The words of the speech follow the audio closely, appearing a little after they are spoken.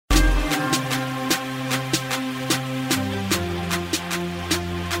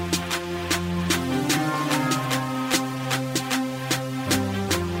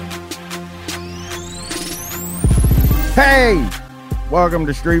Hey, welcome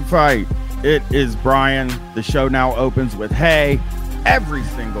to Street Fight. It is Brian. The show now opens with Hey. Every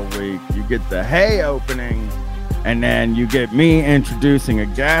single week, you get the Hey opening, and then you get me introducing a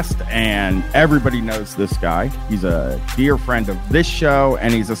guest, and everybody knows this guy. He's a dear friend of this show,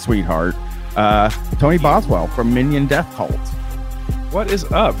 and he's a sweetheart. Tony Boswell from Minion Death Cult. What is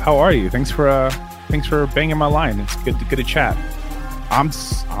up? How are you? Thanks for banging my line. It's good to chat.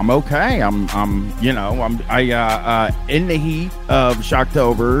 I'm okay. I'm in the heat of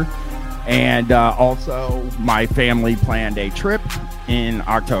Shocktober, and also my family planned a trip in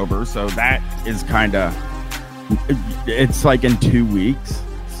October, so that is it's like in 2 weeks.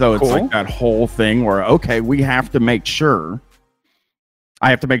 So it's like that whole thing where, okay, I have to make sure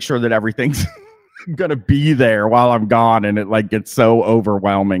that everything's gonna be there while I'm gone, and it like gets so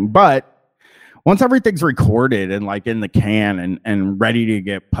overwhelming. But once everything's recorded and like in the can and ready to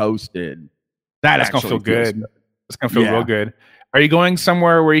get posted, that's gonna feel good. It's gonna feel real good. Are you going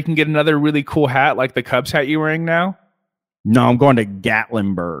somewhere where you can get another really cool hat like the Cubs hat you're wearing now? No, I'm going to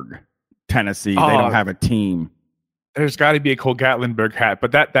Gatlinburg, Tennessee. They don't have a team. There's got to be a cool Gatlinburg hat,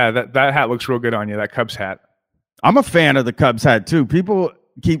 but that hat looks real good on you. That Cubs hat. I'm a fan of the Cubs hat too. People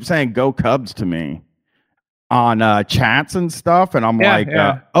keep saying "Go Cubs" to me on chats and stuff, and I'm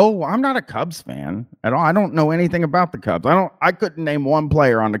I'm not a Cubs fan at all. I don't know anything about the Cubs. I couldn't name one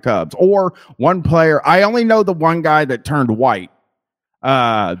player on the Cubs or one player. I only know the one guy that turned white.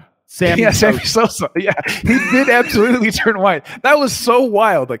 Sammy Sosa. Yeah, he did absolutely turn white. That was so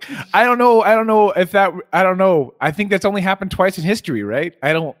wild. Like, I don't know. I don't know. I think that's only happened twice in history, right?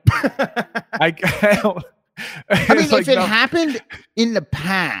 I don't. I don't. I mean, if it happened in the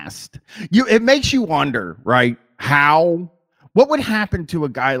past, it makes you wonder, right? What would happen to a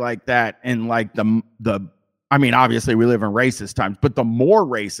guy like that in like the I mean, obviously we live in racist times, but the more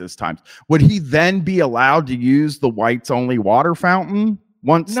racist times, would he then be allowed to use the whites only water fountain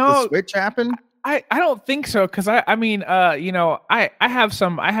once the switch happened? I don't think so, because I have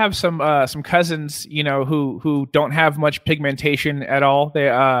some cousins, who don't have much pigmentation at all. They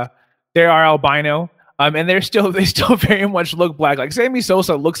are albino. And they still very much look black. Like Sammy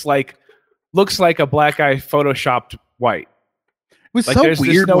Sosa looks like a black guy photoshopped white. It was like, so there's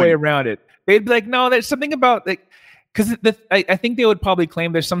weird. No way around it. They'd be like, no, there's something about like, because I think they would probably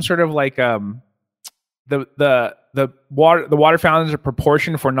claim there's some sort of like the water fountains are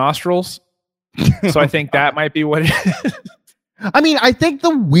proportioned for nostrils. So I think that might be what it is. I mean, I think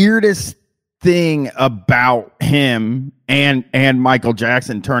the weirdest thing about him and Michael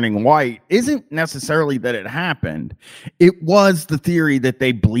Jackson turning white isn't necessarily that it happened. It was the theory that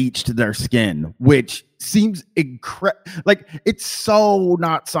they bleached their skin, which seems like it's so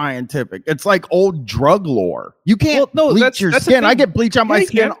not scientific. It's like old drug lore. You can't bleach your skin. I get bleach on my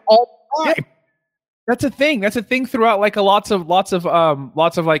skin all the time. Yeah. That's a thing. That's a thing throughout like lots of like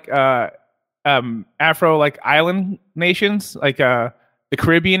Afro like island nations, like the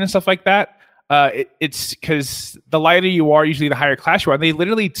Caribbean and stuff like that. It's because the lighter you are, usually the higher class you are. They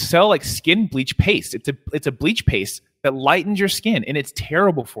literally sell like skin bleach paste. It's a bleach paste that lightens your skin, and it's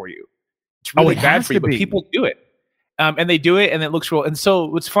terrible for you. It's really bad for you, but people do it. And they do it, and it looks real. And so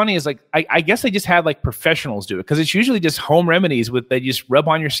what's funny is like I guess they just had like professionals do it, because it's usually just home remedies they just rub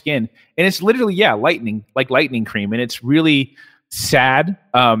on your skin, and it's literally lightning cream, and it's really sad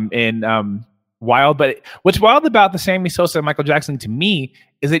and wild. But what's wild about the Sammy Sosa and Michael Jackson to me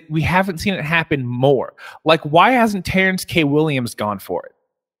is that we haven't seen it happen more. Like, why hasn't Terrence K. Williams gone for it?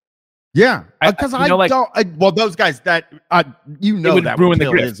 Yeah, because those guys that that would ruin the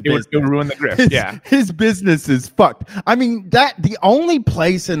grift. It would ruin the grift. His business is fucked. I mean, the only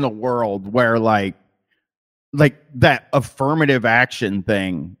place in the world where like that affirmative action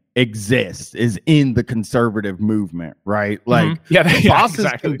thing exists is in the conservative movement, right? Like,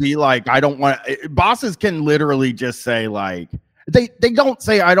 bosses can be like, bosses can literally just say like, they don't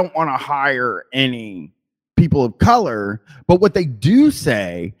say I don't want to hire any people of color, but what they do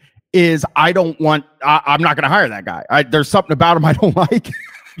say is I'm not going to hire that guy. There's something about him I don't like.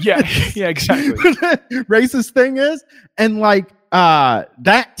 Yeah, exactly. Racist thing is, and like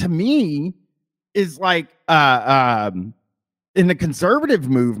that to me is like in the conservative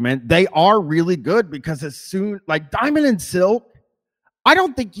movement, they are really good, because as soon like Diamond and Silk, I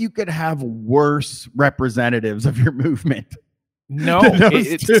don't think you could have worse representatives of your movement. No,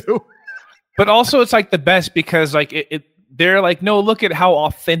 it's two. But also it's like the best, because like they're like, no, look at how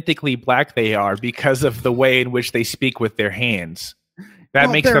authentically black they are because of the way in which they speak with their hands. That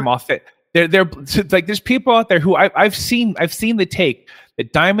makes them authentic. They're like, there's people out there who I've seen the take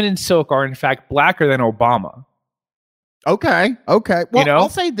that Diamond and Silk are in fact blacker than Obama. Okay. Well, I'll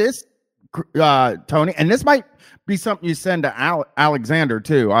say this Tony, and this might be something you send to Alexander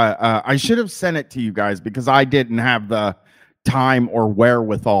too. I should have sent it to you guys because I didn't have the time or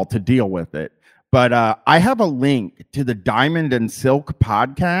wherewithal to deal with it. But I have a link to the Diamond and Silk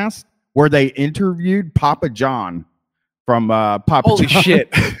podcast where they interviewed Papa John from Papa Holy John.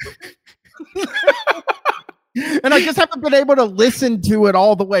 shit. And I just haven't been able to listen to it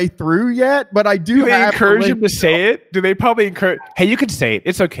all the way through yet, but I do they have encourage him to say it? Do they probably encourage? Hey, you can say it.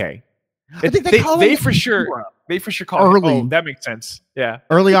 It's okay. I think they for sure call early. It. Oh, that makes sense. Yeah.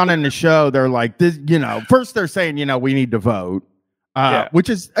 Early on in the show, they're like, this, first they're saying, we need to vote, which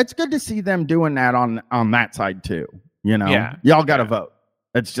is, it's good to see them doing that on that side too. Y'all got to vote.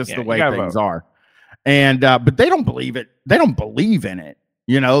 That's just the way things are. And, but they don't believe it. They don't believe in it.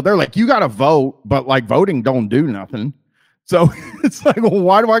 They're like, you got to vote, but like voting don't do nothing. So it's like, well,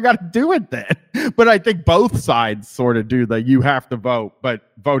 why do I got to do it then? But I think both sides sort of do you have to vote,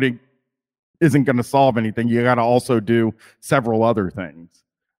 but voting isn't going to solve anything. You got to also do several other things.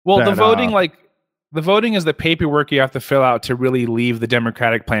 Well, the voting is the paperwork you have to fill out to really leave the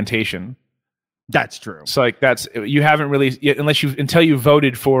Democratic plantation. That's true. So like you haven't really, until you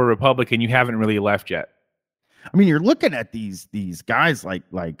voted for a Republican, you haven't really left yet. I mean, you're looking at these guys like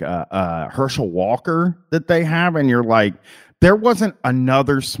Herschel Walker that they have, and you're like, there wasn't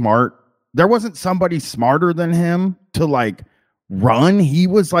somebody smarter than him to like run. He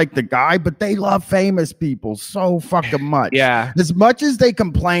was like the guy, but they love famous people so fucking much. Yeah. As much as they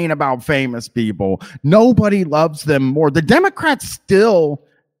complain about famous people, nobody loves them more. The Democrats still,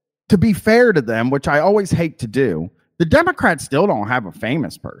 to be fair to them, which I always hate to do, the Democrats still don't have a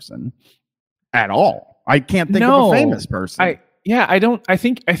famous person at all. I can't think of a famous person. I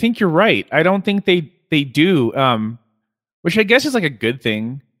think you're right. I don't think they do. Which I guess is like a good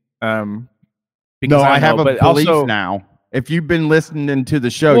thing. No, I have a belief now. If you've been listening to the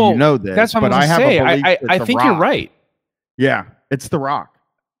show, you know this. That's what I'm saying. I think you're right. Yeah, it's The Rock.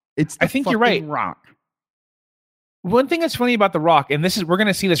 I think you're right. Rock. One thing that's funny about The Rock, and we're going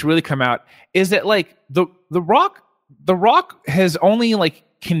to see this really come out, is that like the Rock has only like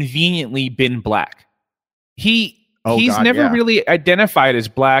conveniently been black. He's never really identified as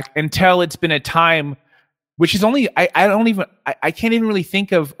black until it's been a time, which is only I can't even really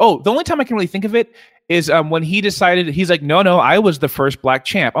think of. Oh, the only time I can really think of it is when he decided, he's like, no, I was the first black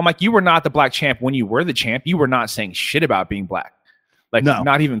champ. I'm like, you were not the black champ when you were the champ. You were not saying shit about being black, like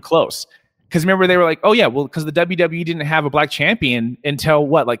not even close. Because remember they were like, oh yeah, well because the WWE didn't have a black champion until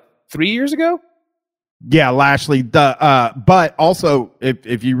what, like 3 years ago? Yeah, Lashley. But also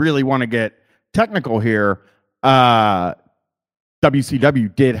if you really want to get technical here, WCW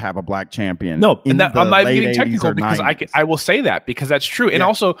did have a black champion. No, and I'm not even getting technical because I will say that because that's true. And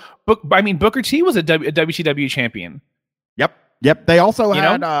also, Booker T was a WCW champion. Yep. They also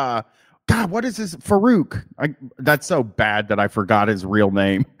had God, what is this? Farouk. That's so bad that I forgot his real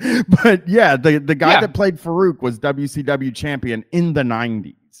name. But yeah, the guy that played Farouk was WCW champion in the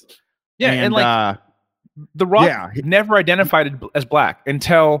 90s. Yeah, and like The Rock never identified as black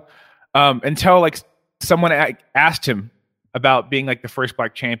until like someone asked him about being like the first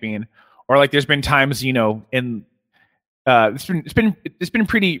black champion, or like there's been times in it's been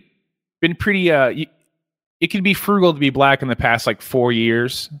pretty it can be frugal to be black in the past like 4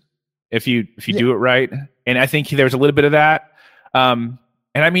 years if you do it right, and I think there's a little bit of that, and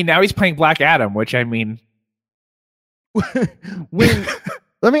I mean now he's playing Black Adam, which I mean when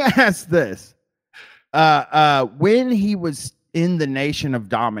let me ask this, when he was in the Nation of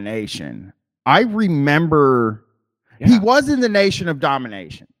Domination, I remember he was in the Nation of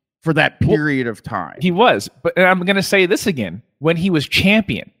Domination for that period of time. He was, but I'm going to say this again, when he was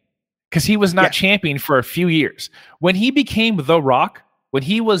champion, because he was not champion for a few years. When he became The Rock, when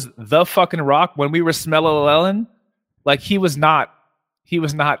he was the fucking Rock, when we were Smell-a-Lellin, like he was not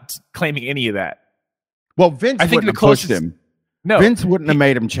claiming any of that. Well, Vince wouldn't have pushed him. No, Vince wouldn't have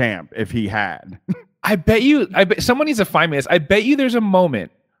made him champ if he had. I bet someone needs to find me this. I bet you there's a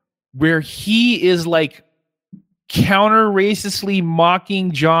moment where he is like counter racistly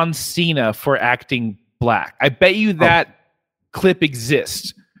mocking John Cena for acting black. I bet you that clip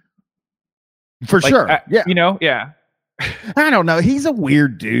exists. For sure. Yeah. I don't know. He's a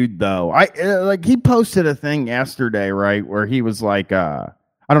weird dude though. He posted a thing yesterday, right, where he was like, I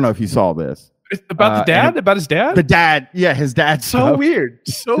don't know if you saw this. About the dad? About his dad? The dad. Yeah, his dad. So weird.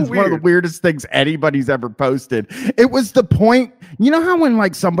 So weird. One of the weirdest things anybody's ever posted. It was the point. You know how when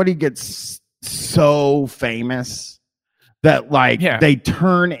like somebody gets so famous that like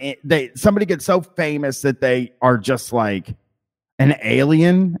somebody gets so famous that they are just like an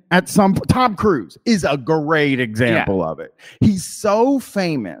alien at Tom Cruise is a great example of it. He's so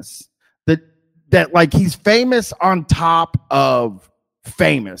famous that like he's famous on top of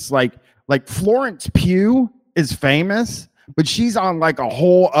famous. Like Florence Pugh is famous, but she's on like a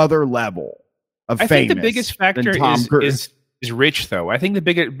whole other level of famous. I think the biggest factor is rich, though. I think the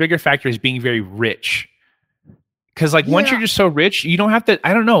bigger factor is being very rich. Because like once you're just so rich, you don't have to.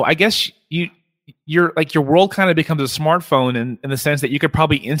 I don't know. I guess you're like your world kind of becomes a smartphone in the sense that you could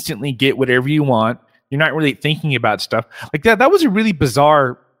probably instantly get whatever you want. You're not really thinking about stuff like that. That was a really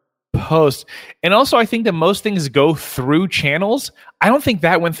bizarre post. And also, I think that most things go through channels. I don't think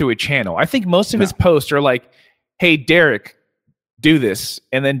that went through a channel. I think most of his posts are like, "Hey, Derek, do this,"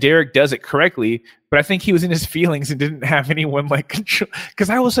 and then Derek does it correctly. But I think he was in his feelings and didn't have anyone like control. Because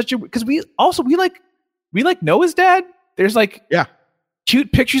we know his dad. There's like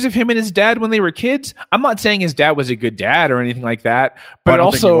cute pictures of him and his dad when they were kids. I'm not saying his dad was a good dad or anything like that, but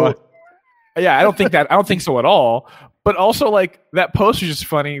also, I don't think so at all. But also, like that post is just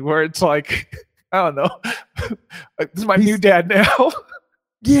funny, where it's like, I don't know, like, this is my new dad now.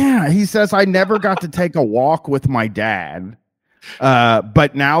 Yeah, he says, "I never got to take a walk with my dad.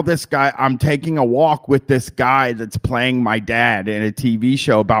 But now this guy, I'm taking a walk with this guy that's playing my dad in a TV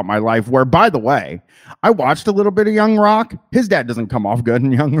show about my life," where, by the way, I watched a little bit of Young Rock. His dad doesn't come off good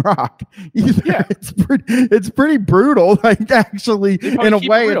in Young Rock either. Yeah. It's pretty brutal. Like, actually, in a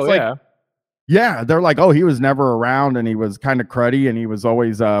way, it's like, they're like, "Oh, he was never around and he was kind of cruddy and he was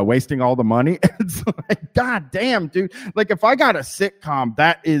always wasting all the money." It's like, God damn, dude. Like, if I got a sitcom,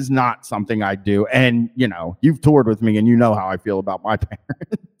 that is not something I do. And, you know, you've toured with me and you know how I feel about my parents.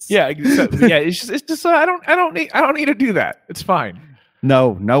 It's just I don't need to do that. It's fine.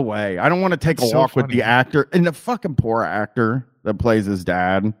 No way. I don't want to take a walk with the actor and the fucking poor actor that plays his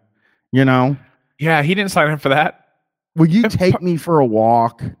dad, you know? Yeah, he didn't sign up for that. Will you take me for a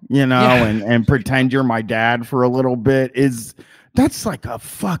walk, you know, and pretend you're my dad for a little bit? That's like a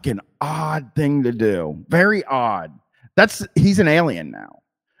fucking odd thing to do. Very odd. He's an alien now.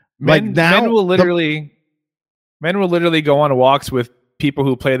 Men will literally go on walks with people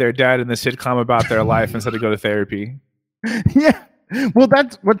who play their dad in the sitcom about their life instead of go to therapy. Yeah. Well,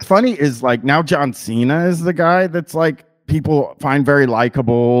 that's what's funny is like now John Cena is the guy that's like people find very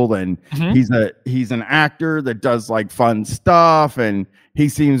likable, and he's an actor that does like fun stuff, and he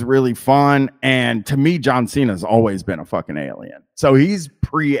seems really fun. And to me, John Cena's always been a fucking alien. So he's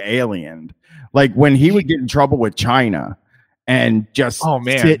pre-aliened. Like when he would get in trouble with China and just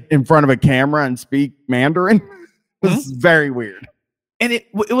sit in front of a camera and speak Mandarin, it was very weird. And it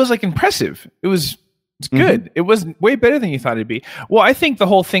was like impressive. It's good. It was way better than you thought it'd be. Well, I think the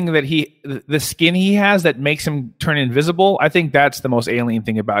whole thing that the skin he has that makes him turn invisible, I think that's the most alien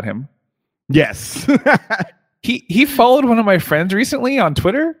thing about him. Yes. He followed one of my friends recently on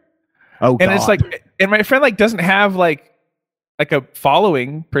Twitter. Oh, and God. It's like, and my friend like doesn't have like a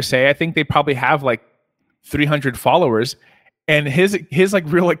following per se. I think they probably have like 300 followers, and his like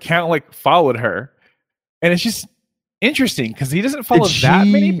real account like followed her, and it's just interesting because he doesn't follow that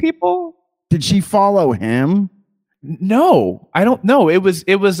many people. Did she follow him? No, I don't know. It was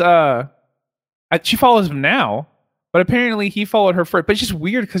she follows him now, but apparently he followed her first. But it's just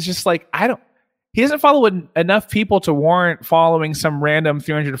weird because just like he doesn't follow enough people to warrant following some random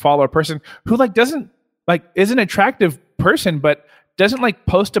 300 follower person who like doesn't like is an attractive person, but doesn't like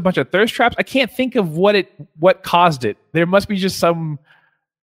post a bunch of thirst traps. I can't think of what caused it. There must be just some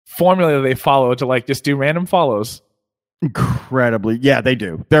formula they follow to like just do random follows. Incredibly. Yeah, they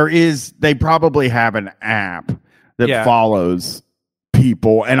do. They probably have an app that follows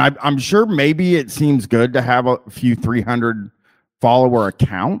people. And I'm sure maybe it seems good to have a few 300 follower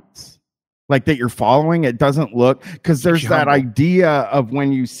accounts like that you're following. It doesn't look, because there's that idea of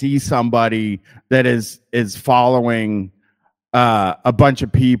when you see somebody that is following a bunch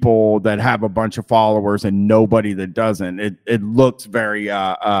of people that have a bunch of followers and nobody that doesn't. It looks very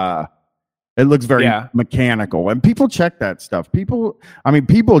mechanical, and people check that stuff. People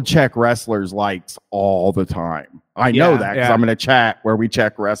check wrestlers' likes all the time. I know that because I'm in a chat where we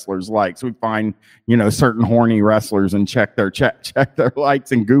check wrestlers' likes. We find, certain horny wrestlers and check their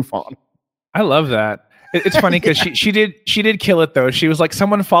likes and goof on. I love that. It's funny because she did kill it though. She was like,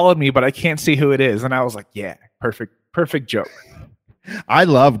 someone followed me, but I can't see who it is, and I was like, yeah, perfect joke. I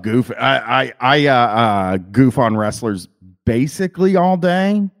love goof. I goof on wrestlers basically all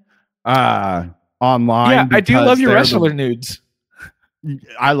day. Online. Yeah, I do love your wrestler nudes.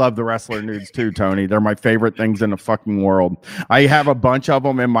 I love the wrestler nudes too, Tony. They're my favorite things in the fucking world. I have a bunch of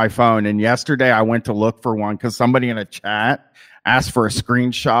them in my phone, and yesterday I went to look for one because somebody in a chat asked for a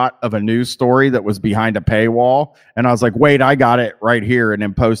screenshot of a news story that was behind a paywall, and I was like, wait, I got it right here, and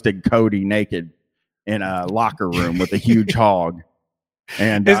then posted Cody naked in a locker room with a huge hog.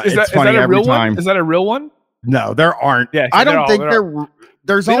 And Is it's that funny a every real time. one? Is that a real one? No, there aren't. Yeah, I don't think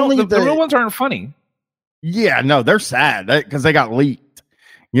there's only the real ones aren't funny. Yeah, no, they're sad because they got leaked.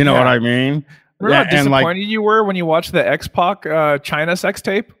 You know what I mean? Remember how disappointed you were when you watched the X-Pac China sex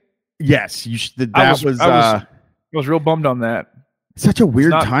tape? Yes, I was real bummed on that. Such a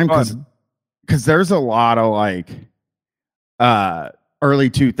weird time because there's a lot of like early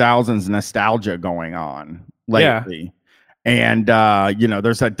 2000s nostalgia going on lately. Yeah. And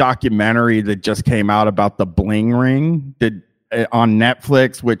there's that documentary that just came out about the bling ring on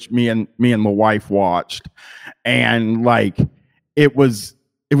Netflix, which me and my wife watched, and like it was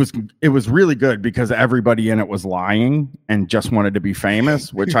really good because everybody in it was lying and just wanted to be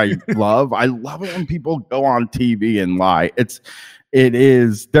famous, which I love. I love it when people go on TV and lie.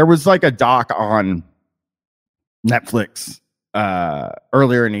 There was like a doc on Netflix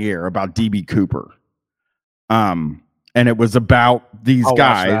earlier in the year about DB Cooper. And it was about these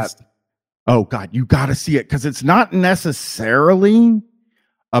guys. Oh God, you got to see it because it's not necessarily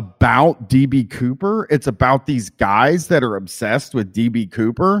about DB Cooper. It's about these guys that are obsessed with DB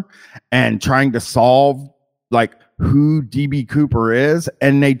Cooper and trying to solve like who DB Cooper is.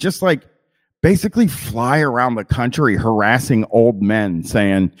 And they just like basically fly around the country harassing old men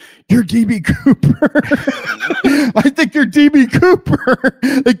saying, "You're DB Cooper." I think you're DB Cooper.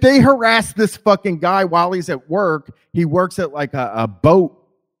 Like they harass this fucking guy while he's at work. He works at like a boat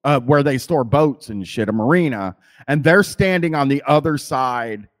where they store boats and shit, a marina, and they're standing on the other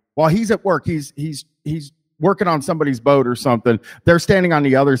side while he's at work. He's working on somebody's boat or something. They're standing on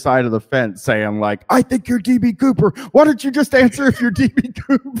the other side of the fence saying like, "I think you're DB Cooper. Why don't you just answer if you're DB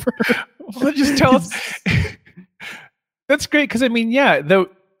Cooper?" Well, just tell us. That's great because I mean, yeah, the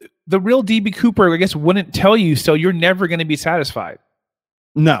real DB Cooper, I guess, wouldn't tell you, so you're never going to be satisfied.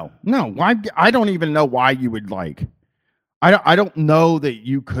 No. Why? I don't even know why you would like. I don't know that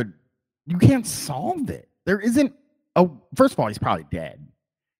you can't solve it. There isn't first of all, he's probably dead,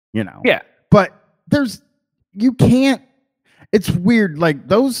 Yeah. But you can't, it's weird. Like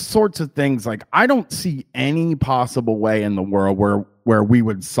those sorts of things, like I don't see any possible way in the world where we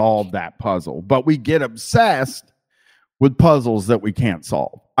would solve that puzzle, but we get obsessed with puzzles that we can't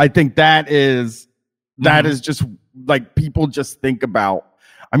solve. I think that is just like people just think about,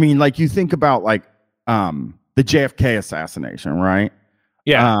 I mean, like you think about like, the JFK assassination, right?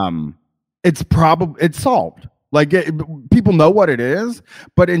 Yeah. It's solved. Like people know what it is,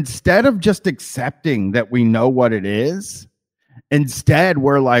 but instead of just accepting that we know what it is, instead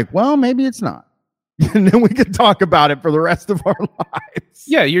we're like, well, maybe it's not. And then we can talk about it for the rest of our lives.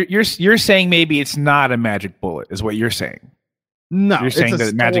 Yeah, you're saying maybe it's not a magic bullet, is what you're saying. No, you're saying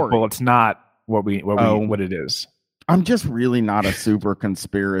that magic bullet's not what it is. I'm just really not a super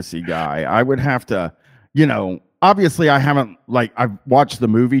conspiracy guy. I would have to. Obviously I haven't I've watched the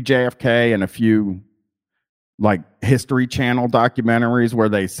movie JFK and a few like History Channel documentaries where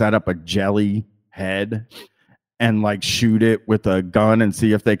they set up a jelly head and like shoot it with a gun and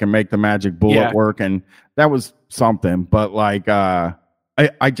see if they can make the magic bullet work. And that was something, but like, I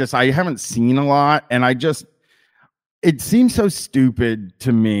haven't seen a lot and it seems so stupid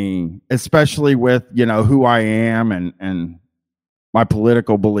to me, especially with, who I am and my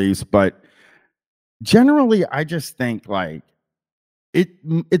political beliefs, but generally, I just think like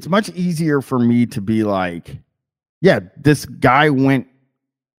it's much easier for me to be like, yeah, this guy went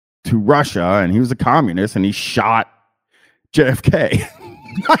to Russia and he was a communist and he shot JFK.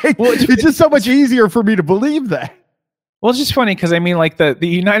 It's just so much easier for me to believe that. Well, it's just funny because I mean, like the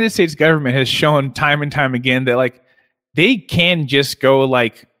United States government has shown time and time again that like they can just go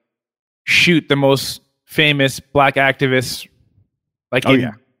like shoot the most famous black activists like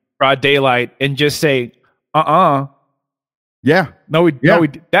broad daylight and just say, yeah, no,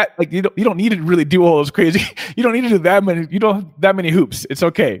 that like you don't need to really do all those crazy. You don't need to do that many. You don't have that many hoops. It's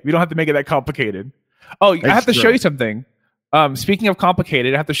okay. We don't have to make it that complicated. Oh, I have to show you something. Speaking of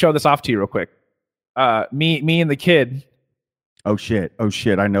complicated, I have to show this off to you real quick. Me and the kid. Oh shit!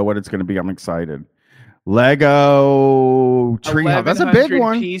 I know what it's going to be. I'm excited. Lego treehouse. That's a big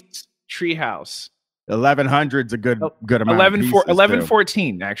one. Piece treehouse. 1100's a good amount.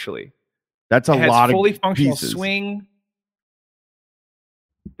 1114 actually. That's a lot of fully functional pieces. Swing.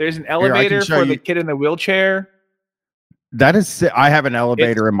 There's an elevator for the kid in the wheelchair. That is, I have an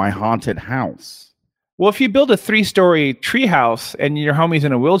elevator in my haunted house. Well, if you build a 3-story treehouse and your homie's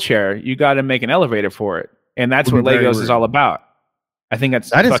in a wheelchair, you got to make an elevator for it, and that's what Legos is all about. I think that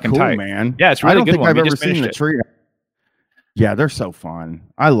is fucking cool, tight, man. Yeah, it's really I don't good. think I've ever seen the tree. Yeah, they're so fun.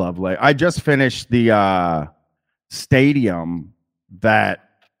 I love Lego. I just finished the stadium that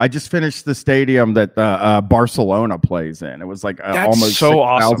I just finished the stadium that Barcelona plays in. It was like almost so 6,000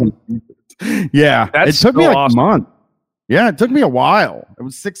 awesome. pieces. Yeah, That's it took me so like awesome. a month. Yeah, it took me a while. It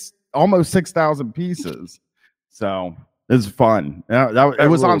was almost 6,000 pieces. So it was fun. It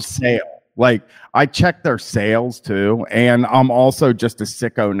was on sale. Like I checked their sales too, and I'm also just a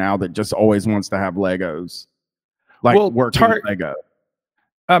sicko now that just always wants to have Legos. Like working Lego.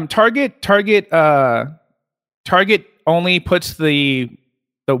 Target only puts the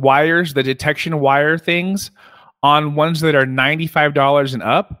wires, the detection wire things, on ones that are $95 and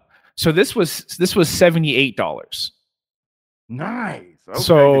up. So this was $78. Nice. Okay.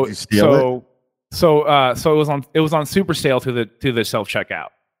 So Did you steal it? So it was on super sale through the self checkout.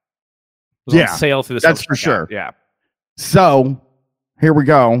 Yeah, sale through the that's for sure. Yeah. So here we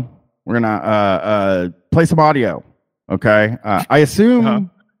go. We're gonna play some audio. Okay. I assume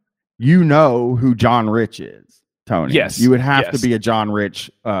you know who John Rich is, Tony. Yes. You would have to be a John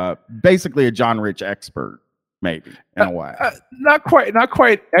Rich, basically a John Rich expert, maybe in a way. Not quite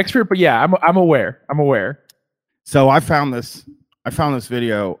expert, but yeah, I'm aware. I'm aware. So I found this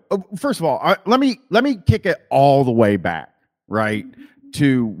video. First of all, let me kick it all the way back, right,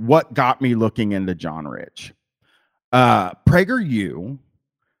 to what got me looking into John Rich. PragerU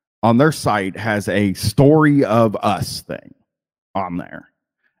on their site has a story of us thing on there,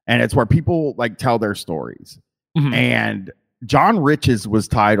 and it's where people like tell their stories. Mm-hmm. And John Rich's was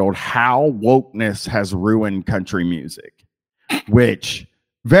titled "How Wokeness Has Ruined Country Music," which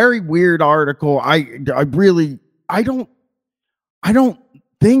very weird article. I don't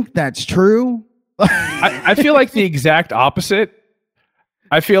think that's true. I feel like the exact opposite.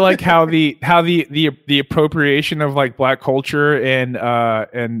 I feel like how the appropriation of like black culture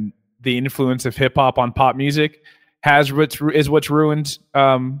and the influence of hip hop on pop music is what's ruined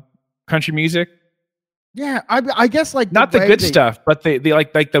country music. Yeah, I guess like not the good stuff, but the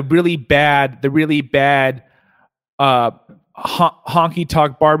like the really bad honky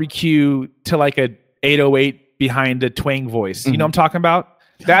tonk barbecue to like a 808 behind a twang voice. You know what I'm talking about?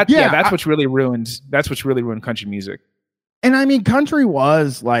 That's what's really ruined country music. And I mean, country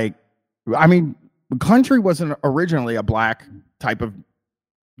wasn't originally a black type of,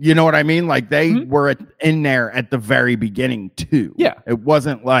 you know what I mean? Like they were in there at the very beginning too. Yeah. It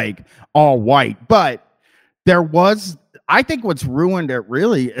wasn't like all white, but there was, I think what's ruined it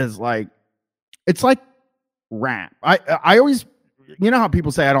really is like, it's like rap. I always, you know how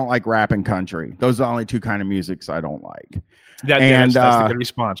people say I don't like rap and country. Those are the only two kind of musics I don't like. That's the good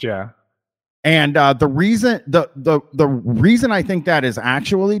response. Yeah. And the reason I think that is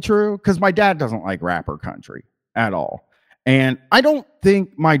actually true, because my dad doesn't like rap or country at all. And I don't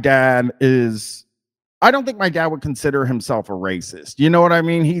think my dad would consider himself a racist. You know what I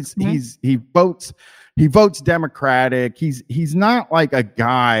mean? He votes Democratic. He's not like a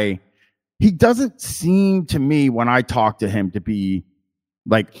guy. He doesn't seem to me when I talk to him to be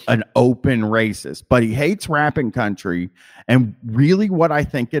like an open racist, but he hates rap and country. And really what I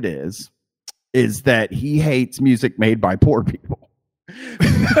think it is that he hates music made by poor people.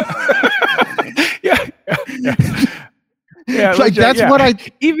 Yeah, like that's what I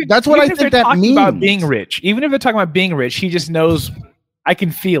think that means. About being rich, even if they're talking about being rich, he just knows. I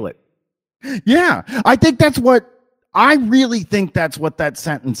can feel it. Yeah, I really think that's what that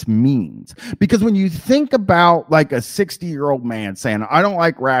sentence means. Because when you think about like a 60-year-old man saying, "I don't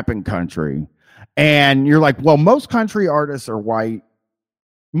like rap and country," and you're like, "Well, most country artists are white.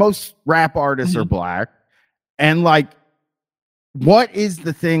 Most rap artists are black." And like, what is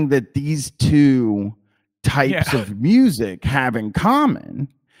the thing that these two types of music have in common?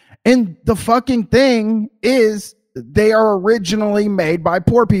 And the fucking thing is they are originally made by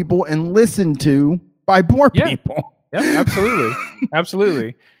poor people and listened to by poor people. Yeah, absolutely.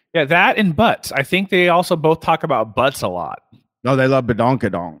 Absolutely. Yeah, that and butts. I think they also both talk about butts a lot. No, they love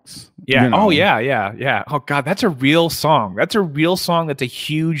badonkadonks. Yeah. You know. Oh, yeah. Oh, God, that's a real song. That's a real song. That's a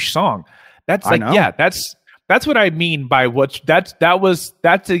huge song. That's like, that's what I mean by that's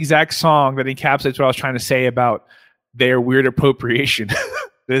the exact song that encapsulates what I was trying to say about their weird appropriation.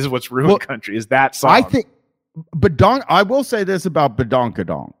 This is what's ruined country, is that song. I think I will say this about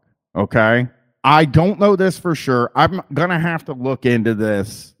badonkadonk. Okay. I don't know this for sure. I'm going to have to look into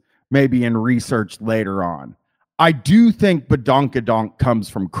this maybe in research later on. I do think badonkadonk comes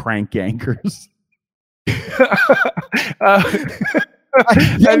from Crank Yankers.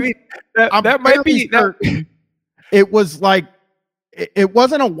 I mean, that might be. Sure it was like, it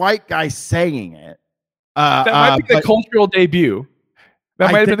wasn't a white guy saying it. That might be the cultural debut.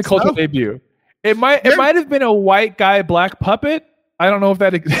 That might have been the cultural debut. It might have been a white guy black puppet. I don't know if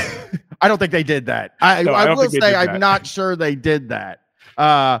that. I don't think they did that. I will say I'm not sure they did that.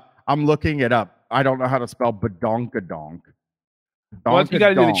 I'm looking it up. I don't know how to spell badonkadonk. Well, you got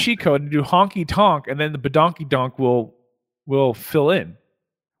to do the cheat code and do honky tonk, and then the badonky donk will fill in.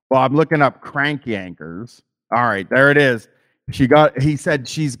 Well, I'm looking up crank yankers. All right, there it is. He said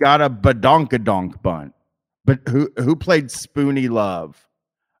she's got a badonkadonk bunt. But who played Spoonie Love?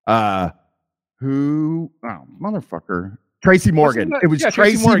 Motherfucker. Tracy Morgan. It was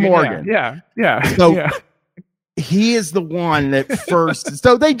Tracy Morgan. Yeah. So he is the one that first.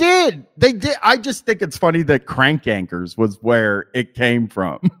 So they did. I just think it's funny that Crank Yankers was where it came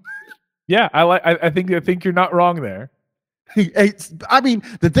from. Yeah, I think you're not wrong there.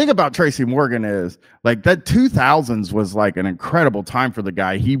 The thing about Tracy Morgan is like that 2000s was like an incredible time for the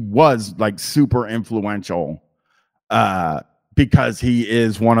guy. He was like super influential because he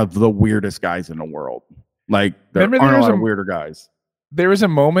is one of the weirdest guys in the world. Like there aren't a lot of weirder guys. There was a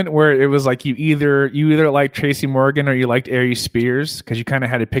moment where it was like you either liked Tracy Morgan or you liked Aries Spears because you kind of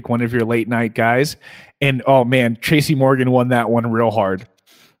had to pick one of your late night guys. And oh man, Tracy Morgan won that one real hard.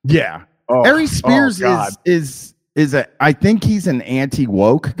 Yeah. Aries Spears I think he's an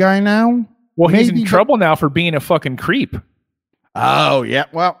anti-woke guy now. Well, he's in trouble now for being a fucking creep. Oh yeah,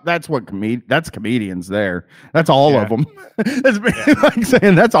 well that's comedians there. That's all of them. Like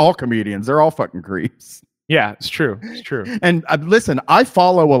saying that's all comedians. They're all fucking creeps. Yeah, it's true. And listen, I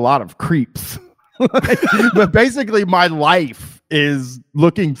follow a lot of creeps, but basically my life is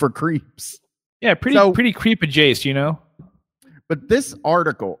looking for creeps. Yeah, pretty creep adjacent, you know. But this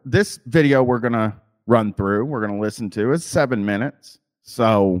video we're gonna run through, we're gonna listen to is 7 minutes,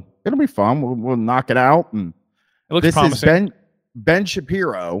 so it'll be fun. We'll knock it out. And it looks promising. Is Ben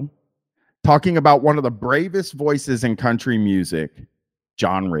Shapiro talking about one of the bravest voices in country music,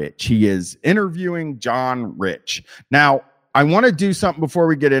 John Rich. He is interviewing John Rich. Now, I want to do something before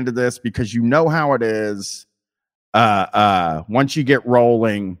we get into this because you know how it is. Once you get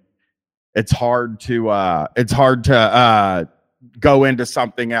rolling, it's hard to go into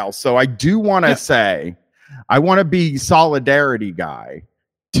something else. So I do want to say, I want to be solidarity guy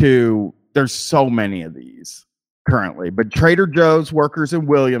to, there's so many of these currently, but Trader Joe's workers in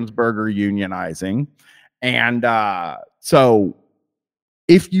Williamsburg are unionizing. And so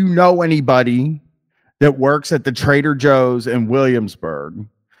if you know anybody that works at the Trader Joe's in Williamsburg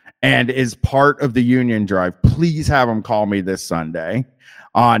and is part of the union drive, please have them call me this Sunday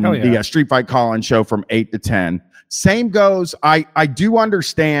on the Street Fight Call-In show from 8 to 10. Same goes. I do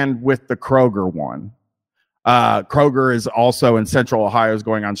understand with the Kroger one. Kroger is also in Central Ohio is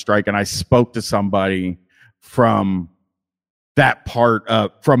going on strike, and I spoke to somebody from that part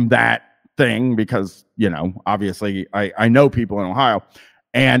from that thing because, you know, obviously I know people in Ohio,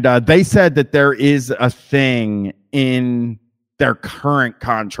 and they said that there is a thing in their current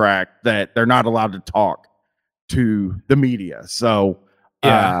contract that they're not allowed to talk to the media. So,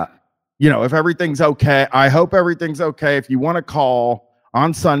 you know, if everything's okay, I hope everything's okay. If you want to call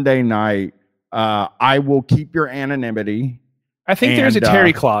on Sunday night, I will keep your anonymity. I think there's a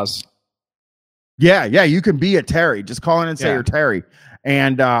Terry clause. Yeah, you can be a Terry. Just call in and say you're Terry.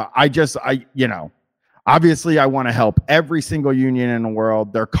 And you know, obviously I want to help every single union in the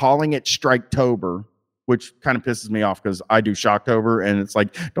world. They're calling it Striketober, which kind of pisses me off because I do Shocktober, and it's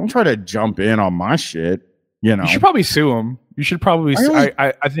like, don't try to jump in on my shit. You know, you should probably sue them. You should probably.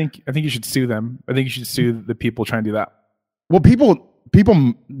 I think you should sue them. I think you should sue the people trying to do that. Well, people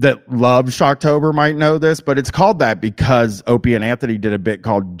that love Shocktober might know this, but it's called that because Opie and Anthony did a bit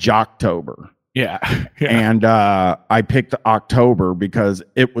called Jocktober. Yeah. And I picked October because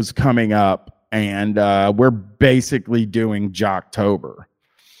it was coming up, and we're basically doing Jocktober.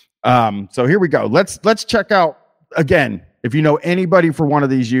 So here we go. Let's check out again. If you know anybody for one of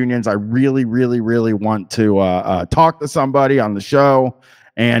these unions, I really, really, really want to talk to somebody on the show,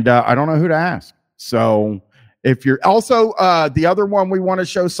 and I don't know who to ask. So if you're also the other one we want to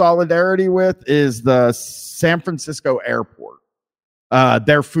show solidarity with is the San Francisco airport.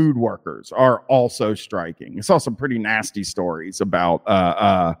 Their food workers are also striking. I saw some pretty nasty stories about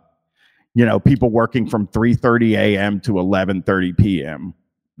you know, people working from 3:30 a.m. to 11:30 p.m.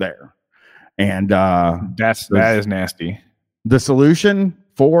 there, and that is nasty. The solution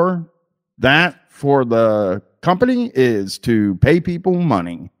for that for the company is to pay people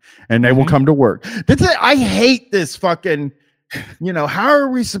money, and they will come to work. That's it. I hate this fucking. You know, how are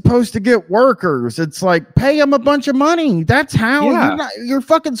we supposed to get workers? It's like, pay them a bunch of money. That's how you're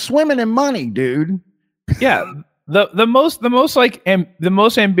fucking swimming in money, dude. Yeah. The most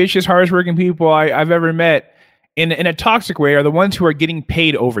ambitious, hardest working people I've ever met in a toxic way are the ones who are getting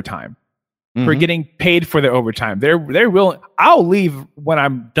paid overtime. For getting paid for their overtime. They're willing. I'll leave when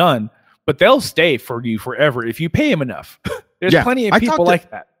I'm done, but they'll stay for you forever if you pay them enough. There's plenty of people like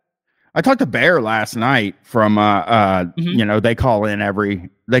that. I talked to Bear last night from you know, they call in every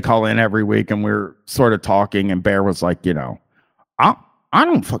week, and we're sort of talking, and Bear was like, you know, I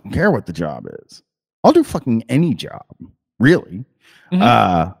don't fucking care what the job is. I'll do fucking any job, really.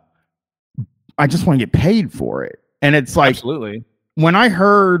 I just want to get paid for it. And it's like, absolutely. When I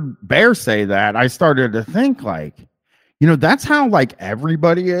heard Bear say that, I started to think like, you know, that's how like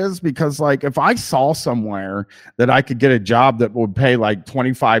everybody is, because like if I saw somewhere that I could get a job that would pay like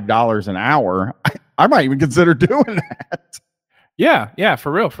 $25 an hour, I might even consider doing that. Yeah,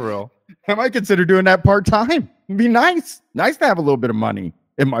 for real. I might consider doing that part-time. It'd be nice to have a little bit of money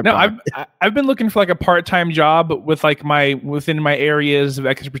in my pocket. I've been looking for like a part-time job with like within my areas of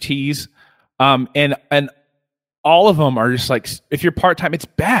expertise. And all of them are just like, if you're part-time, it's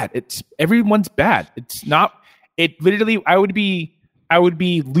bad. Everyone's bad. It's not. It literally, I would be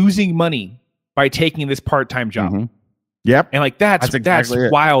losing money by taking this part-time job. Yep. And like that's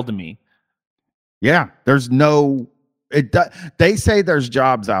wild to me. Yeah. There's no, they say there's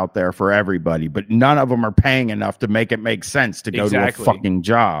jobs out there for everybody, but none of them are paying enough to make it make sense to go to a fucking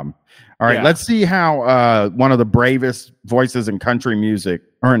job. All right. Let's see how one of the bravest voices in country music,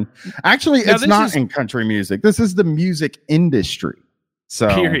 it's not in country music. This is the music industry.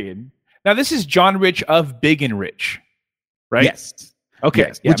 So period. Now, this is John Rich of Big and Rich, right? Yes. Okay.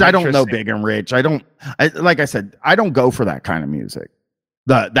 Yes. Which I don't know Big and Rich. Like I said, I don't go for that kind of music,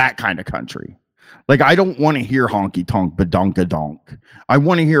 that kind of country. Like, I don't want to hear honky tonk badunkadonk. I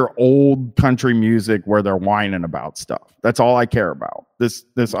want to hear old country music where they're whining about stuff. That's all I care about. This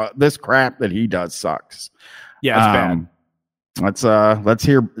crap that he does sucks. Yeah, it's bad. Let's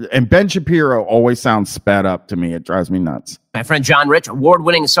hear. And Ben Shapiro always sounds sped up to me. It drives me nuts. My friend John Rich,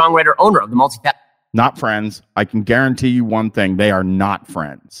 award-winning songwriter, owner of the multi-pet. Not friends. I can guarantee you one thing: they are not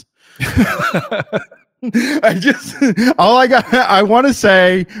friends. I want to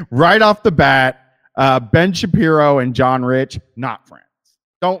say right off the bat, Ben Shapiro and John Rich, not friends.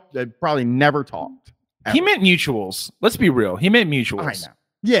 They probably never talked. Ever. He meant mutuals. Let's be real. He meant mutuals. I know.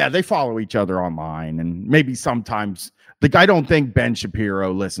 Yeah, they follow each other online, and maybe sometimes. Like, I don't think Ben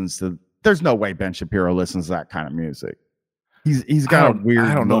Shapiro listens to. There's no way Ben Shapiro listens to that kind of music. He's got a weird.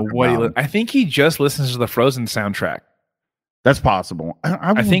 I don't know what I think he just listens to the Frozen soundtrack. That's possible.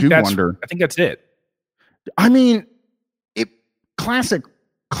 I think that's it. I mean, classic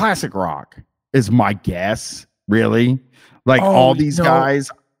rock is my guess. Really, like all these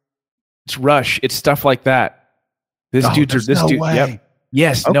guys. It's Rush. It's stuff like that. This dude. Way. Yep.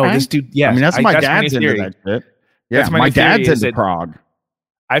 Yes. Okay. No. This dude. Yes. I mean, that's my dad's into that shit. Yeah, my dad's into prog.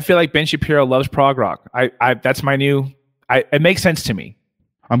 I feel like Ben Shapiro loves prog rock. That's my new. It makes sense to me.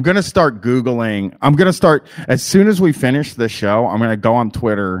 I'm gonna start Googling. As soon as we finish the show, I'm gonna go on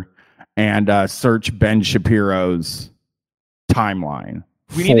Twitter and search Ben Shapiro's timeline.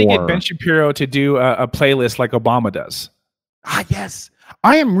 We need to get Ben Shapiro to do a playlist like Obama does. Yes.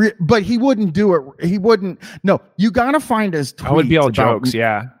 I am, but he wouldn't do it. He wouldn't. No, you got to find his tweets. That would be all jokes.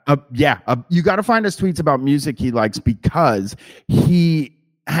 Yeah. You got to find his tweets about music he likes, because he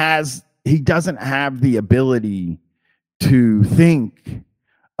doesn't have the ability to think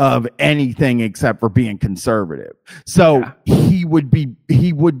of anything except for being conservative. So he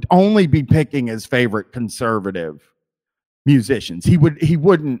would only be picking his favorite conservative musicians. You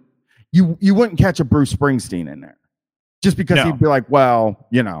wouldn't catch a Bruce Springsteen in there. Just because he'd be like, well,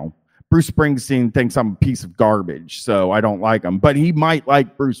 you know, Bruce Springsteen thinks I'm a piece of garbage, so I don't like him. But he might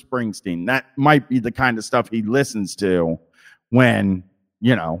like Bruce Springsteen. That might be the kind of stuff he listens to when,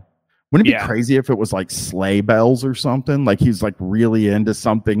 you know, wouldn't it be crazy if it was like sleigh bells or something? Like he's like really into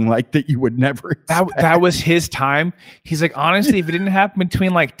something like that you would never expect. That was his time. He's like, honestly, if it didn't happen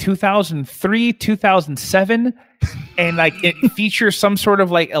between like 2003, 2007, and like it features some sort of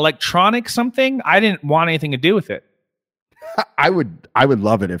like electronic something, I didn't want anything to do with it. I would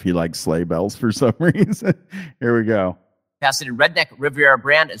love it if he liked sleigh bells for some reason. Here we go. Faceted Redneck Riviera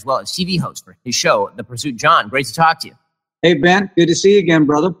brand, as well as TV host for his show, The Pursuit. John, great to talk to you. Hey, Ben. Good to see you again,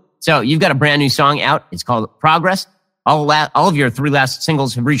 brother. So you've got a brand new song out. It's called Progress. All of your three last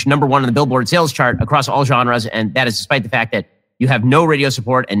singles have reached #1 on the Billboard sales chart across all genres, and that is despite the fact that you have no radio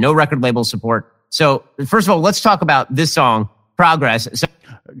support and no record label support. So first of all, let's talk about this song, Progress. So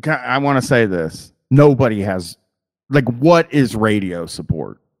I want to say this. Nobody has... Like, what is radio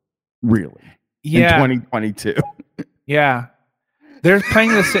support, really? In 2022? Yeah. They're playing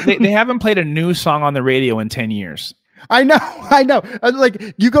this. They haven't played a new song on the radio in 10 years. I know.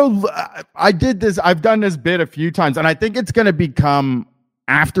 Like, you go, I've done this bit a few times, and I think it's going to become,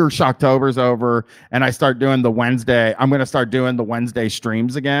 after Shocktober's over, and I start doing I'm going to start doing the Wednesday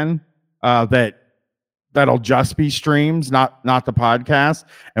streams again, that that'll just be streams, not the podcast.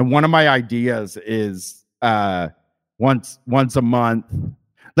 And one of my ideas is once a month.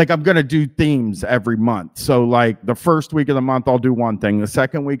 Like I'm going to do themes every month. So like the first week of the month, I'll do one thing. The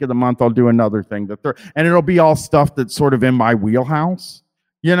second week of the month, I'll do another thing. The third, and it'll be all stuff that's sort of in my wheelhouse,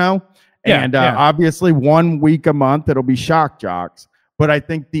 you know? And obviously 1 week a month, it'll be shock jocks. But I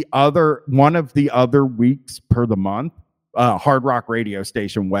think one of the other weeks per the month, Hard Rock radio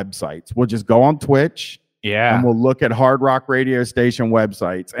station websites. We'll just go on Twitch. Yeah. And we'll look at Hard Rock radio station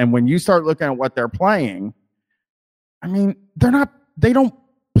websites. And when you start looking at what they're playing, I mean, they don't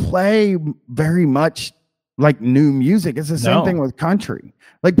play very much like new music. It's the same thing with country.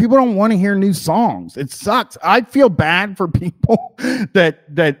 Like people don't want to hear new songs. It sucks. I feel bad for people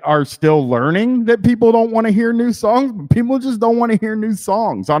that are still learning that people don't want to hear new songs, but people just don't want to hear new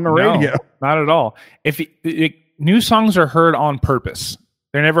songs on the radio. Not at all. New songs are heard on purpose.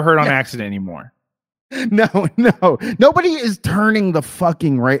 They're never heard on accident anymore. No. Nobody is turning the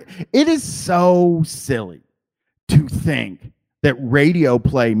fucking right. It is so silly to think that radio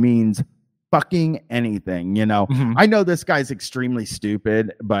play means fucking anything, you know. Mm-hmm. I know this guy's extremely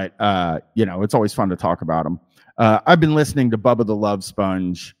stupid, but you know, it's always fun to talk about him. I've been listening to Bubba the Love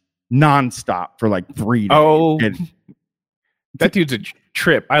Sponge nonstop for like 3 days. Oh, that dude's a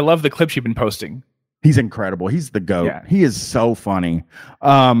trip. I love the clips you've been posting. He's incredible. He's the GOAT. Yeah. He is so funny.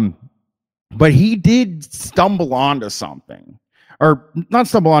 But he did stumble onto something. Or not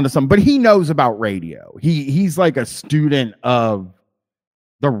stumble onto something, but he knows about radio. He's like a student of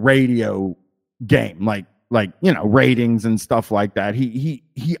the radio game, like you know, ratings and stuff like that. He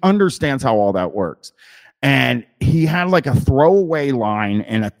understands how all that works. And he had like a throwaway line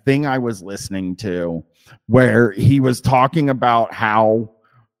in a thing I was listening to where he was talking about how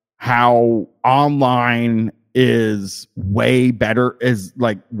online is way better, is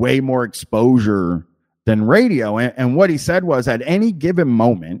like way more exposure than radio. And what he said was at any given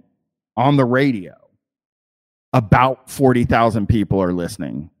moment on the radio, about 40,000 people are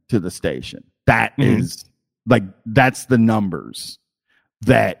listening to the station. That is like, that's the numbers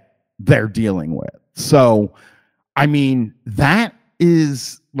that they're dealing with. So, I mean, that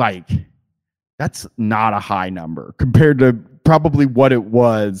is like, that's not a high number compared to probably what it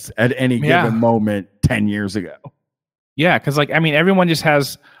was at any given moment 10 years ago. Yeah, because like, I mean, everyone just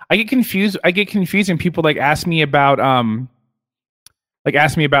has, I get confused when people like ask me about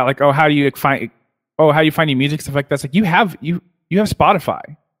like, oh, how do you find your music, stuff like that. It's like you have Spotify.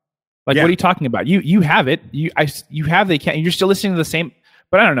 Like, what are you talking about? You have it. You have the account. You're still listening to the same.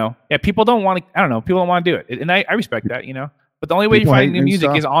 But I don't know. Yeah, people don't want to. I don't know. People don't want to do it, and I respect that. You know. But the only way you find new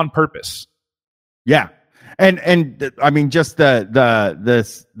music is on purpose. Yeah, and I mean, just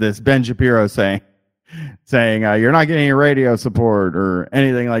this Ben Shapiro saying you're not getting any radio support or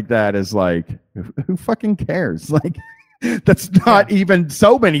anything like that is like, who fucking cares? Like, that's not even,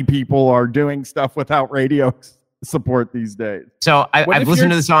 so many people are doing stuff without radio support these days. So I've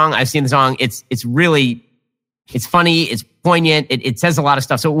listened to the song. I've seen the song. It's really, it's funny. It's poignant. It says a lot of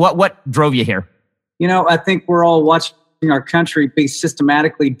stuff. So what drove you here? You know, I think we're all watching our country be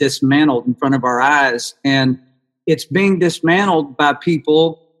systematically dismantled in front of our eyes. And it's being dismantled by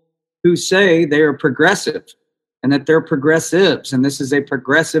people who say they are progressive and that they're progressives. And this is a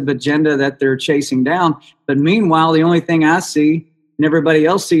progressive agenda that they're chasing down. But meanwhile, the only thing I see and everybody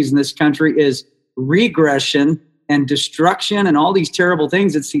else sees in this country is regression and destruction and all these terrible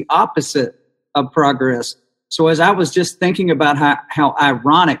things. It's the opposite of progress. So as I was just thinking about how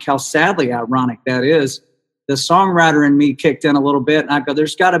ironic, how sadly ironic that is, the songwriter in me kicked in a little bit. And I go,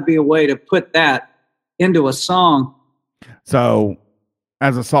 there's got to be a way to put that into a song. So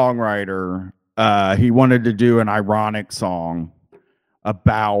as a songwriter, he wanted to do an ironic song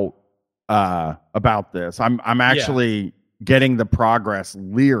about this. I'm actually getting the Progress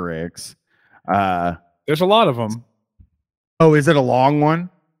lyrics. There's a lot of them. Oh, is it a long one?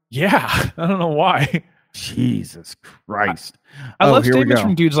 Yeah, I don't know why. Jesus Christ! I love statements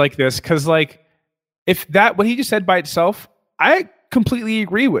from dudes like this because, like, if that what he just said by itself, I completely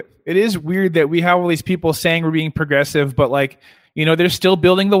agree with. It is weird that we have all these people saying we're being progressive, but like, you know, they're still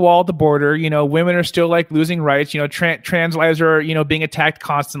building the wall at the border. You know, women are still like losing rights. You know, trans lives are, you know, being attacked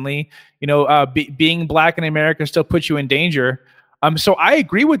constantly. You know, being black in America still puts you in danger. So I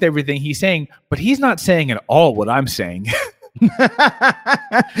agree with everything he's saying, but he's not saying at all what I'm saying.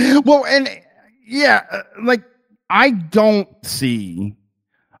 Well, and yeah, like I don't see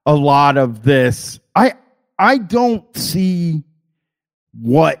a lot of this. I don't see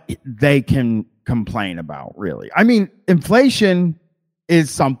what they can complain about, really. I mean, inflation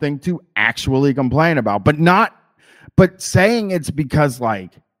is something to actually complain about, but saying it's because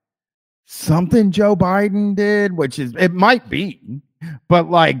like something Joe Biden did, which is, it might be, but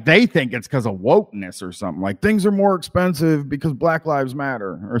like they think it's because of wokeness or something. Like things are more expensive because Black Lives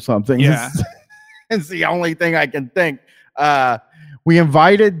Matter or something. Yeah. It's the only thing I can think. We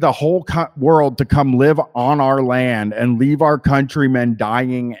invited the whole world to come live on our land and leave our countrymen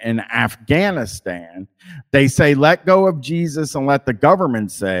dying in Afghanistan. They say, let go of Jesus and let the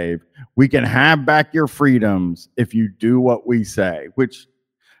government save. We can have back your freedoms if you do what we say, which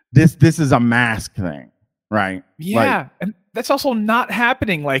this is a mask thing, right? Yeah. Like, and that's also not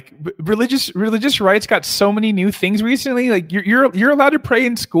happening. Like religious rights got so many new things recently. Like you're allowed to pray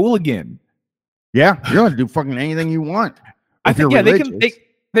in school again. yeah, you're allowed to do fucking anything you want. I think you're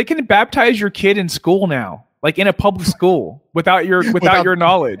they can baptize your kid in school now, like in a public school without your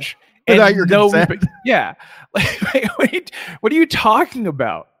knowledge. Without your consent. Yeah. Like, what are you talking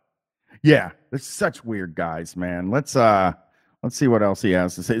about? Yeah, they're such weird guys, man. Let's see what else he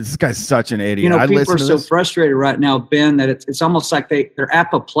has to say. This guy's such an idiot. You know, people are so frustrated right now, Ben, that it's almost like they're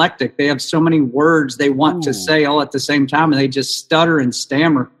apoplectic. They have so many words they want to say all at the same time, and they just stutter and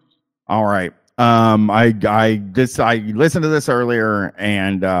stammer. All right. I listened to this earlier,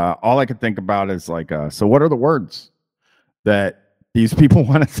 and all I could think about is like, so what are the words that these people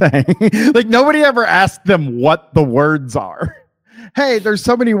want to say? Like nobody ever asked them what the words are. Hey, there's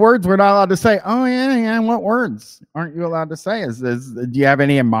so many words we're not allowed to say. Oh yeah. What words aren't you allowed to say? Do you have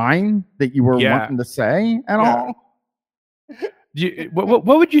any in mind that you were wanting to say at all? What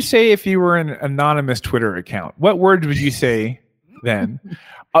would you say if you were an anonymous Twitter account? What words would you say then?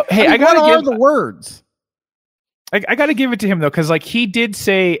 Hey, I gotta give the words. I gotta give it to him though, because like he did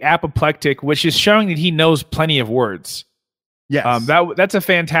say apoplectic, which is showing that he knows plenty of words. Yes. That's a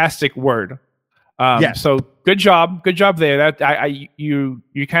fantastic word. Yes. So good job there. That you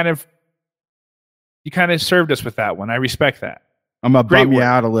kind of served us with that one. I respect that. I'm gonna bum you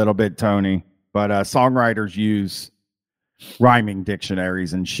out a little bit, Tony, but songwriters use rhyming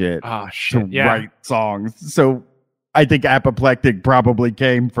dictionaries and shit to write songs. So I think apoplectic probably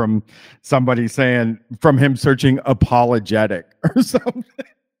came from somebody saying, from him searching apologetic or something.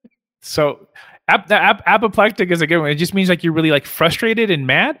 So apoplectic is a good one. It just means like you're really like frustrated and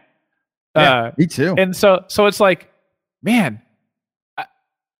mad. Yeah, me too. And so it's like, man,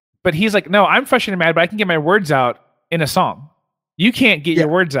 but he's like, no, I'm frustrated and mad, but I can get my words out in a song. You can't get your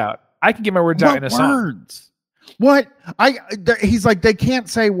words out. I can get my words out in a song. What? He's like, they can't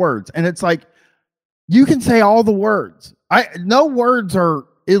say words. And it's like, you can say all the words. No words are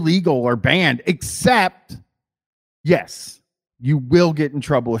illegal or banned, except, yes, you will get in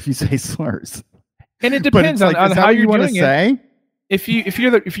trouble if you say slurs. And it depends on how you're doing it. If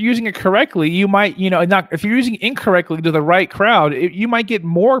you're using it correctly, you might, if you're using it incorrectly to the right crowd, you might get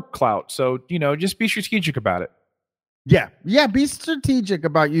more clout. So, just be strategic about it. Yeah. Yeah. Be strategic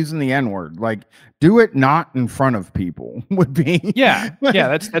about using the N-word. Like, do it not in front of people would be. Yeah.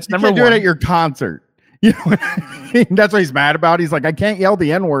 Yeah. That's number one. Do it at your concert. You know what I mean? That's what he's mad about. He's like, I can't yell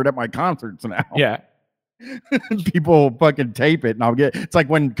the N-word at my concerts now. Yeah. People fucking tape it, and it's like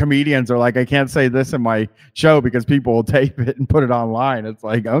when comedians are like, I can't say this in my show because people will tape it and put it online. It's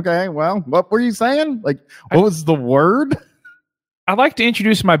like, okay, well, what were you saying? Like, what was the word? I'd like to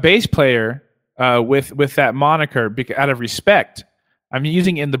introduce my bass player with that moniker out of respect. I'm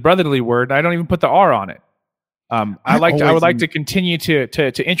using it in the brotherly word. I don't even put the R on it. I would like to continue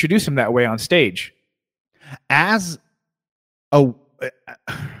to introduce him that way on stage. Do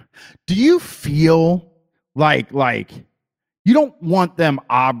you feel like you don't want them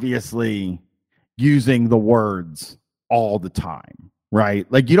obviously using the words all the time, right?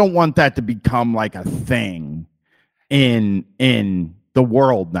 Like you don't want that to become like a thing in the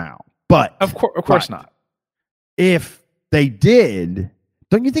world now. But of course not. If they did,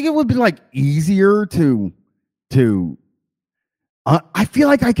 don't you think it would be like easier to I feel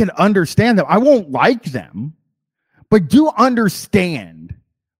like I can understand them. I won't like them, but do understand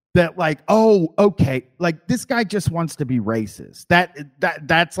that, like, oh, okay, like this guy just wants to be racist.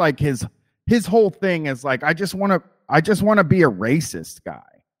 That's like his whole thing is like, I just want to be a racist guy.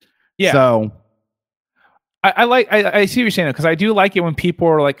 Yeah. So I see what you're saying, because I do like it when people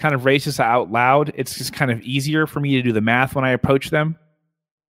are like kind of racist out loud. It's just kind of easier for me to do the math when I approach them.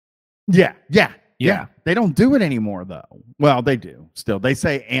 Yeah. They don't do it anymore though. Well, they do still. They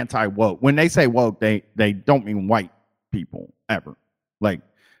say anti-woke. When they say woke, they don't mean white people ever. Like,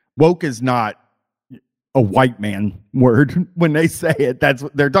 woke is not a white man word when they say it. That's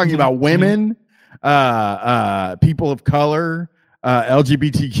what they're talking about. Women, people of color,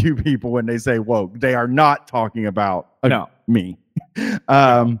 LGBTQ people. When they say woke, they are not talking about me.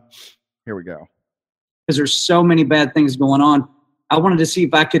 Here we go. Because there's so many bad things going on. I wanted to see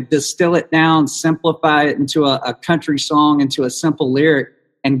if I could distill it down, simplify it into a country song, into a simple lyric,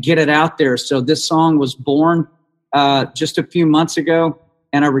 and get it out there. So this song was born just a few months ago,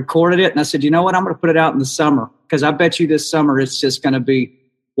 and I recorded it. And I said, you know what? I'm going to put it out in the summer, because I bet you this summer it's just going to be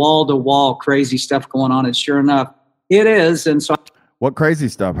wall-to-wall crazy stuff going on. And sure enough, it is. And so, What crazy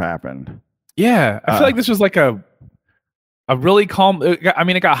stuff happened? Yeah, I feel like this was like a really calm. I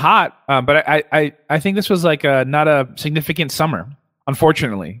mean, it got hot, but I think this was like not a significant summer,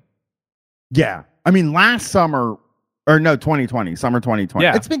 unfortunately. Yeah. I mean, last summer, or no, 2020, summer 2020.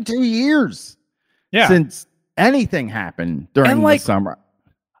 Yeah. It's been 2 years Yeah, since anything happened during And, the like, summer.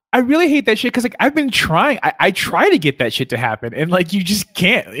 I really hate that shit because like I've been trying. I try to get that shit to happen, and like you just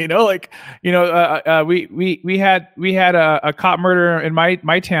can't. You know, like we had a cop murder in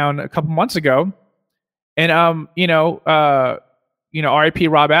my town a couple months ago, and R.I.P.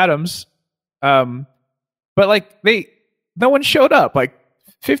 Rob Adams, but like no one showed up. Like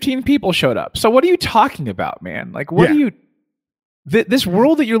 15 people showed up. So what are you talking about, man? Like what Yeah. are you? This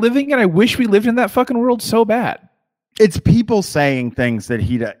world that you're living in, I wish we lived in that fucking world so bad. It's people saying things that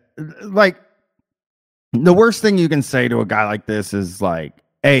like, the worst thing you can say to a guy like this is like,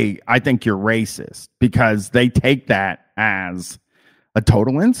 hey, I think you're racist, because they take that as a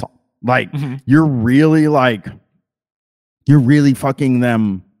total insult. Like, you're really fucking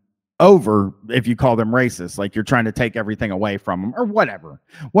them over if you call them racist. Like, you're trying to take everything away from them, or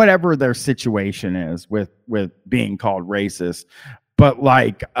whatever their situation is with being called racist. But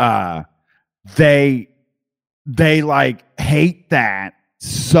like, they like hate that.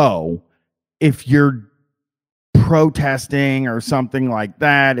 So if you're protesting or something like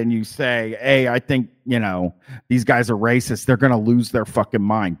that, and you say, hey, I think, these guys are racist, they're going to lose their fucking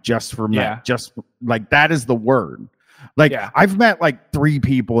mind just for that. Just like, that is the word. Like, I've met like 3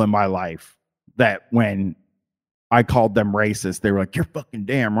 people in my life that when I called them racist, they were like, you're fucking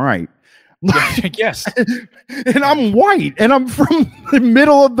damn right. Yes. And I'm white, and I'm from the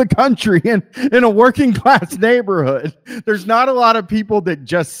middle of the country and in a working class neighborhood. There's not a lot of people that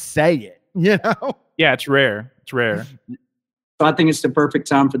just say it, Yeah, it's rare. It's rare. so I think it's the perfect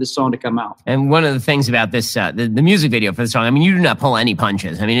time for this song to come out. And one of the things about this, the music video for the song, I mean, you do not pull any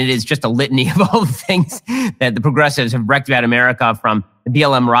punches. I mean, it is just a litany of all the things that the progressives have wrecked about America, from the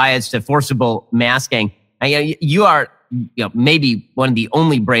BLM riots to forcible masking. And, you are, maybe one of the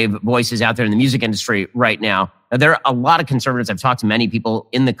only brave voices out there in the music industry right now. Now, there are a lot of conservatives. I've talked to many people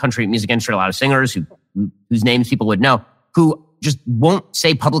in the country music industry, a lot of singers whose names people would know, who just won't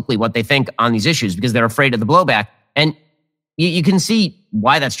say publicly what they think on these issues because they're afraid of the blowback. And you can see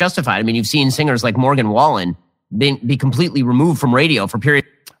why that's justified. I mean, you've seen singers like Morgan Wallen be completely removed from radio for periods.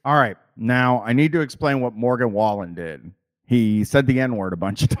 All right. Now, I need to explain what Morgan Wallen did. He said the N-word a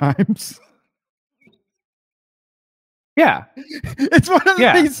bunch of times. Yeah. It's one of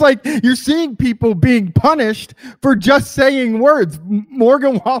the things, like, you're seeing people being punished for just saying words.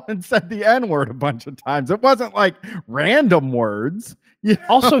 Morgan Wallen said the N-word a bunch of times. It wasn't like random words.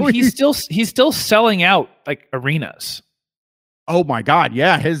 Also, he's still selling out like arenas. Oh my God.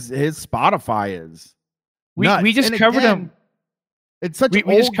 Yeah. His Spotify is. We just covered him. It's such we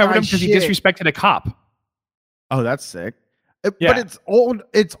just covered him because he disrespected a cop. Oh, that's sick. But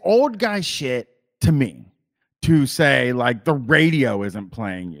it's old guy shit to me to say like the radio isn't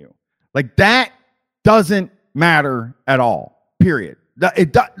playing you. Like, that doesn't matter at all. Period.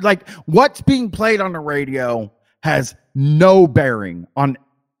 Like, what's being played on the radio has no bearing on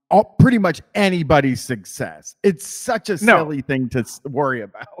pretty much anybody's success. It's such a silly thing to worry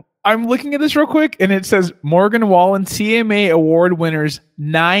about. I'm looking at this real quick, and it says Morgan Wallen CMA award winners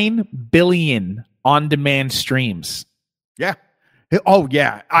 9 billion on-demand streams. Yeah. Oh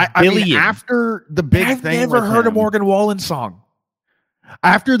yeah. I mean, after the big I've thing, never heard a Morgan Wallen song.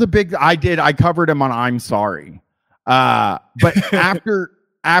 After the big, I covered him on I'm Sorry. But after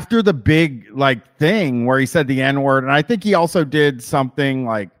the big like thing where he said the N-word, and I think he also did something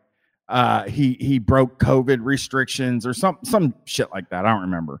like he broke COVID restrictions or some shit like that. I don't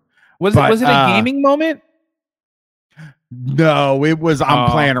remember. Was it a gaming moment? No, it was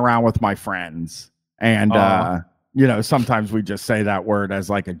I'm playing around with my friends, and sometimes we just say that word as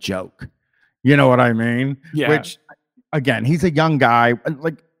like a joke. You know what I mean? Yeah. Which, again, he's a young guy.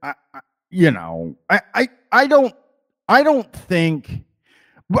 Like, I don't think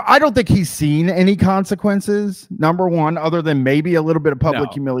he's seen any consequences. Number one, other than maybe a little bit of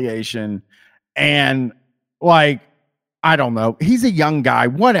public humiliation, and like, I don't know. He's a young guy,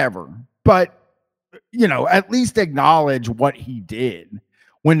 whatever. But at least acknowledge what he did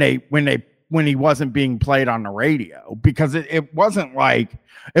when he wasn't being played on the radio, because it wasn't like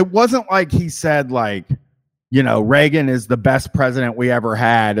he said like, Reagan is the best president we ever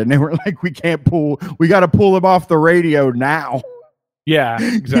had. And they were like, we got to pull him off the radio now. Yeah,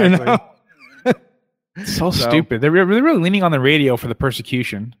 exactly. So stupid. They're really leaning on the radio for the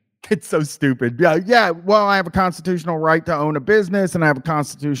persecution. It's so stupid. Yeah. Well, I have a constitutional right to own a business, and I have a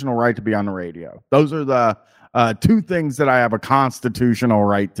constitutional right to be on the radio. Those are the two things that I have a constitutional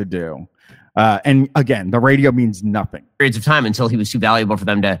right to do. And again, the radio means nothing. Periods of time until he was too valuable for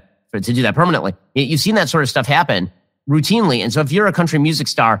them to do that permanently. You've seen that sort of stuff happen routinely. And so if you're a country music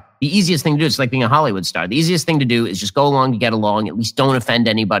star, the easiest thing to do is like being a Hollywood star. The easiest thing to do is just go along to get along. At least don't offend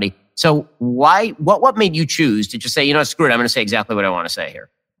anybody. So what made you choose to just say, screw it, I'm going to say exactly what I want to say here?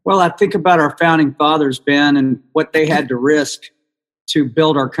 Well, I think about our founding fathers, Ben, and what they had to risk to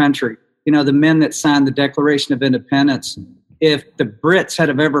build our country. The men that signed the Declaration of Independence. If the Brits had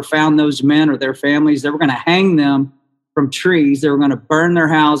ever found those men or their families, they were going to hang them from trees. They were going to burn their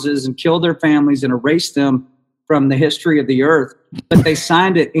houses and kill their families and erase them from the history of the earth. But they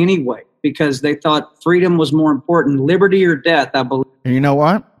signed it anyway because they thought freedom was more important. Liberty or death, I believe. And you know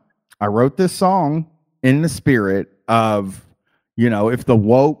what? I wrote this song in the spirit of, if the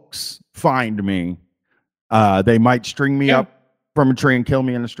wokes find me, they might string me up from a tree and kill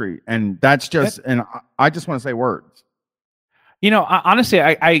me in the street. And that's just, and I just want to say words. Honestly,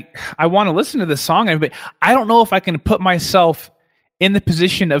 I want to listen to this song, but I don't know if I can put myself in the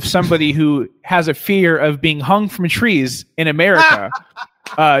position of somebody who has a fear of being hung from trees in America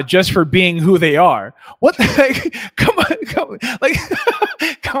just for being who they are. What the heck? Come on, like,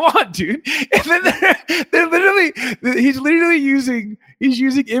 come on, dude. And then they're literally, he's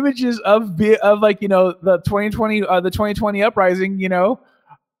using images of like, the 2020 uprising,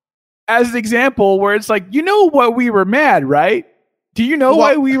 as an example where it's like, what we were mad, right? Do you know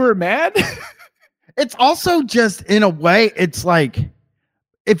why we were mad? It's also just, in a way, it's like,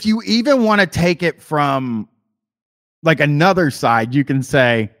 if you even want to take it from like another side, you can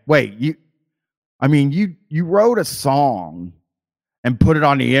say, wait, you wrote a song and put it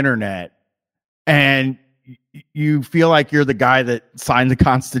on the internet, and you feel like you're the guy that signed the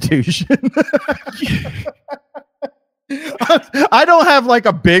Constitution. I don't have like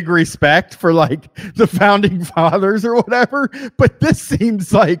a big respect for like the founding fathers or whatever, but this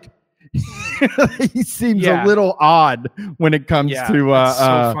seems like he seems a little odd when it comes to so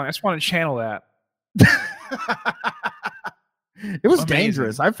fun. I just want to channel that. It was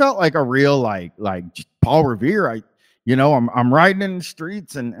dangerous. I felt like a real like Paul Revere. I'm riding in the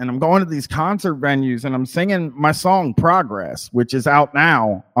streets and I'm going to these concert venues and I'm singing my song Progress, which is out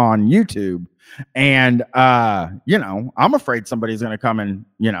now on YouTube. And I'm afraid somebody's going to come and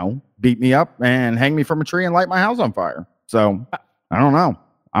beat me up and hang me from a tree and light my house on fire. So I don't know.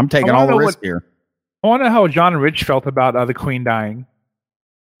 I'm taking all the risk here. I wonder how John Rich felt about the Queen dying.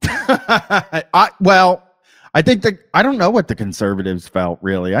 I think I don't know what the conservatives felt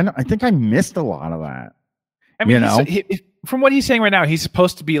really. I think I missed a lot of that. I mean, from what he's saying right now, he's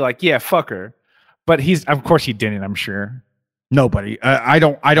supposed to be like, yeah, fuck her, but of course he didn't. I'm sure. Nobody. I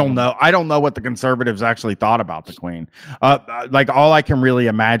don't know. I don't know what the conservatives actually thought about the Queen. Like all I can really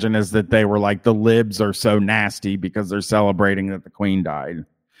imagine is that they were like, the libs are so nasty because they're celebrating that the Queen died.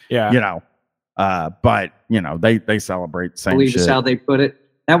 Yeah. But they celebrate the same believe shit. Is how they put it.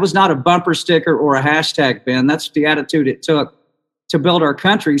 That was not a bumper sticker or a hashtag, Ben. That's the attitude it took to build our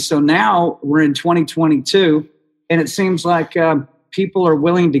country. So now we're in 2022, and it seems like people are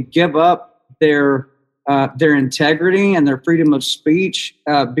willing to give up their integrity and their freedom of speech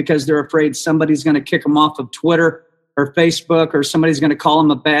because they're afraid somebody's going to kick them off of Twitter or Facebook, or somebody's going to call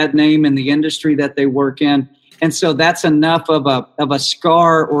them a bad name in the industry that they work in. And so that's enough of a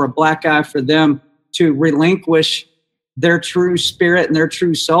scar or a black eye for them to relinquish their true spirit and their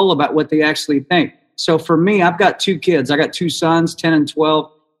true soul about what they actually think. So for me, I've got two kids. I got two sons, 10 and 12,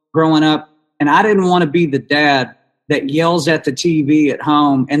 growing up. And I didn't want to be the dad that yells at the TV at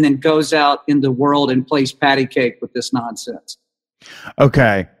home and then goes out in the world and plays patty cake with this nonsense.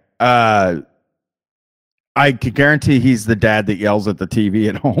 Okay. I can guarantee he's the dad that yells at the TV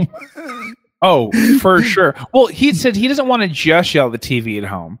at home. Oh, for sure. Well, he said he doesn't want to just yell at the TV at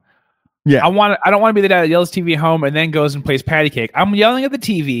home. Yeah. I don't want to be the dad that yells TV at home and then goes and plays patty cake. I'm yelling at the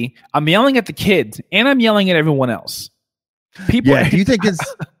TV, I'm yelling at the kids, and I'm yelling at everyone else. People. Yeah. Do you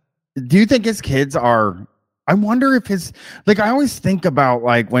think his kids are? I wonder if I always think about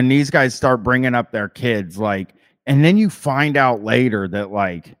like when these guys start bringing up their kids, like, and then you find out later that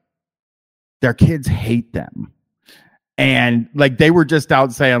like their kids hate them. And like they were just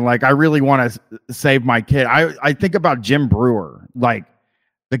out saying like, I really want to save my kid. I think about Jim Brewer. Like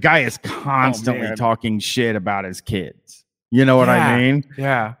the guy is constantly talking shit about his kids. You know what I Yeah. mean?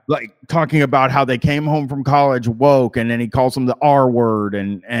 Yeah. Like talking about how they came home from college woke, and then he calls them the R word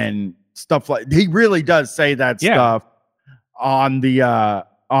and stuff like. He really does say that Yeah. stuff on the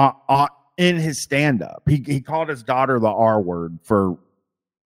in his stand up. He called his daughter the R word for,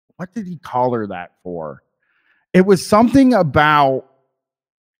 what did he call her that for? It was something about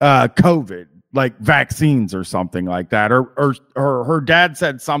COVID, like vaccines or something like that, or her dad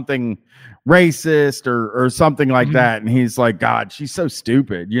said something racist or something like Mhm. that, and he's like, God, she's so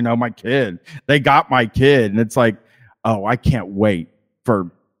stupid. You know, my kid, they got my kid, and it's like, oh, I can't wait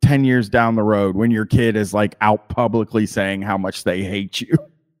for 10 years down the road when your kid is like out publicly saying how much they hate you.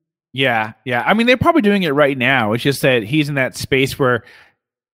 Yeah. Yeah. I mean, they're probably doing it right now. It's just that he's in that space where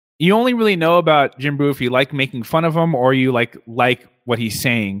you only really know about Jim Brew if you like making fun of him or you like what he's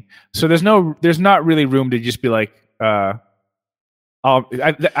saying. So there's not really room to just be like, I want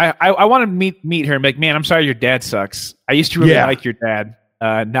to meet her and be like, man, I'm sorry your dad sucks. I used to really Yeah. like your dad.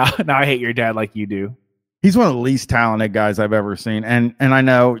 Now I hate your dad like you do. He's one of the least talented guys I've ever seen. And I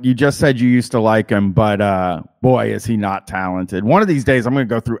know you just said you used to like him, but boy, is he not talented. One of these days, I'm going to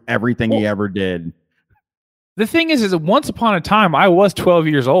go through everything he ever did. The thing is that once upon a time, I was 12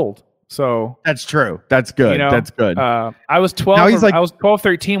 years old. So That's true. That's good. you know, That's good. I was 12. Now he's like- I was 12,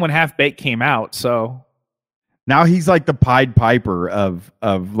 13 when Half Baked came out. So Now he's like the Pied Piper of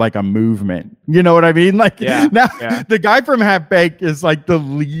like a movement. You know what I mean? Like Yeah, now yeah. the guy from Half Baked is like the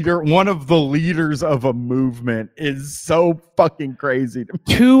leader, one of the leaders of a movement. Is so fucking crazy to me.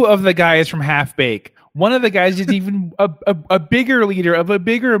 two of the guys from Half Baked. One of the guys is even a bigger leader of a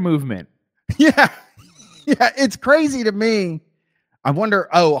bigger movement. Yeah. Yeah, it's crazy to me. I wonder,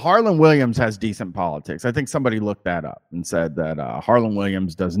 Harlan Williams has decent politics. I think somebody looked that up and said that Harlan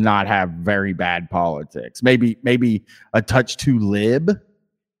Williams does not have very bad politics. Maybe a touch too lib,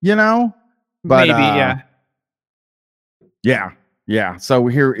 you know? But Maybe, yeah. Yeah. So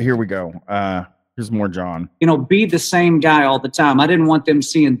here we go. Here's more John. Be the same guy all the time. I didn't want them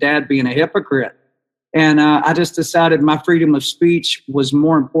seeing dad being a hypocrite. And I just decided my freedom of speech was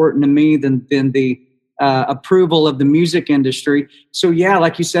more important to me than the approval of the music industry. So yeah,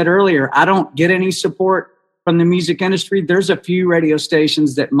 like you said earlier, I don't get any support from the music industry. There's a few radio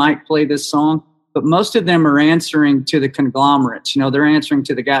stations that might play this song, but most of them are answering to the conglomerates. They're answering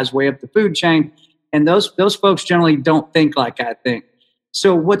to the guys way up the food chain. And those folks generally don't think like I think.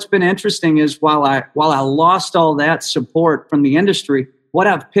 So what's been interesting is while I lost all that support from the industry, what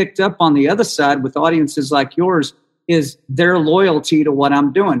I've picked up on the other side with audiences like yours is their loyalty to what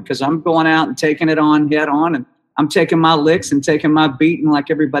I'm doing, because I'm going out and taking it on head on, and I'm taking my licks and taking my beating like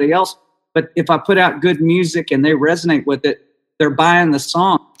everybody else. But if I put out good music and they resonate with it, they're buying the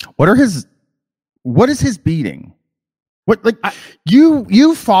song. What is his beating?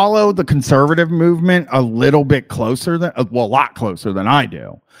 You follow the conservative movement a little bit closer than a lot closer than I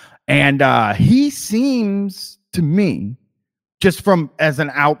do. And he seems to me, just from as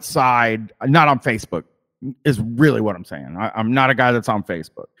an outside, not on Facebook, is really what I'm saying. I'm not a guy that's on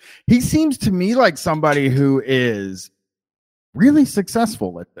Facebook. He seems to me like somebody who is really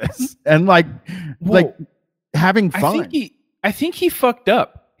successful at this and like having fun. I think he fucked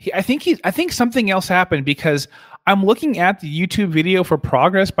up. I think something else happened, because I'm looking at the YouTube video for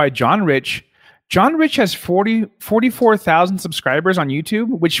Progress by John Rich. John Rich has 44,000 subscribers on YouTube,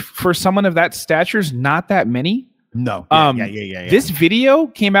 which for someone of that stature is not that many. No. Yeah. This video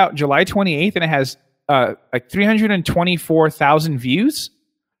came out July 28th and it has like 324,000 views.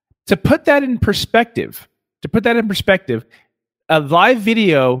 To put that in perspective, a live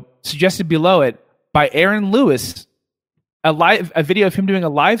video suggested below it by Aaron Lewis, a video of him doing a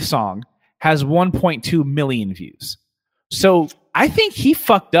live song, has 1.2 million views. So I think he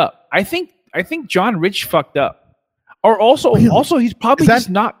fucked up. I think John Rich fucked up. Or also he's probably just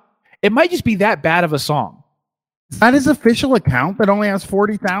not. It might just be that bad of a song. Is that his official account that only has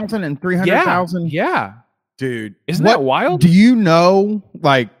 40,000 and 300,000? Yeah. Dude. Isn't that wild? Do you know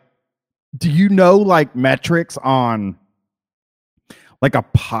metrics on like a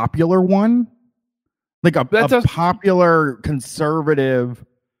popular one? Like a popular conservative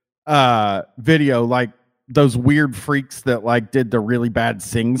video, like those weird freaks that like did the really bad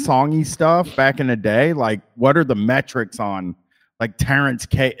sing-songy stuff back in the day. Like, what are the metrics on like Terrence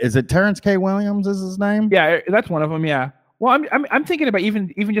K? Is it Terrence K. Williams is his name? Yeah, that's one of them. Yeah. Well, I'm thinking about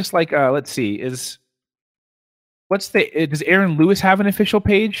even just like let's see, does Aaron Lewis have an official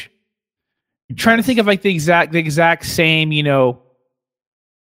page? I'm trying to think of like the exact same,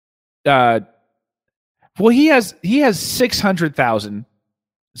 well, he has 650,000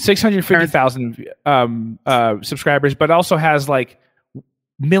 subscribers, but also has like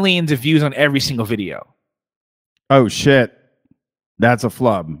millions of views on every single video. Oh shit. That's a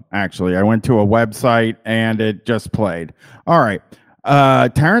flub, actually. I went to a website and it just played. All right.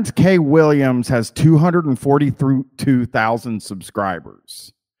 Terrence K. Williams has 242,000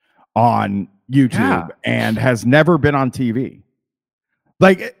 subscribers on YouTube and has never been on TV.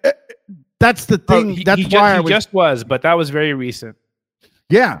 Like, that's the thing. He just was, but that was very recent.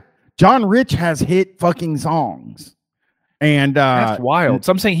 Yeah. John Rich has hit fucking songs. And that's wild.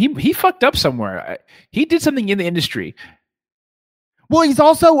 So I'm saying he fucked up somewhere. He did something in the industry. Well, he's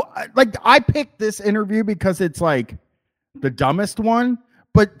also like, I picked this interview because it's like the dumbest one,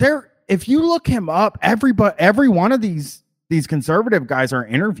 but if you look him up, every one of these conservative guys are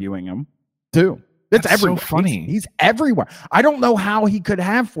interviewing him too. It's everywhere. So funny. He's everywhere. I don't know how he could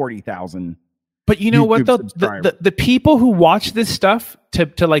have 40,000. But you know what though? The people who watch this stuff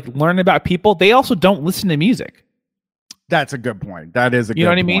to like learn about people, they also don't listen to music. That's a good point. That is a good point. You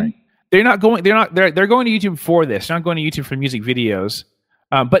know what I mean? They're going to YouTube for this. They're not going to YouTube for music videos.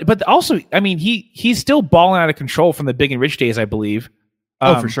 But also, I mean, he's still balling out of control from the Big and Rich days, I believe.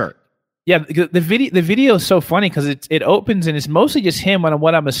 For sure. Yeah, the video is so funny because it opens and it's mostly just him on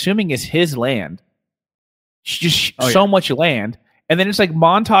what I'm assuming is his land. Just so much land. And then it's like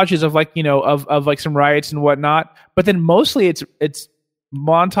montages of like, of like some riots and whatnot. But then mostly it's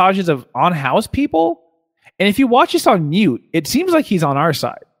montages of on-house people. And if you watch this on mute, it seems like he's on our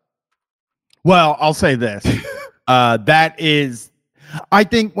side. Well, I'll say this. That is, I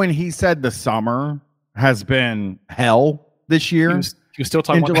think when he said the summer has been hell this year. He was still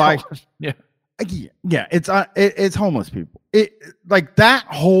talking about July. Yeah. Yeah, it's homeless people. It like that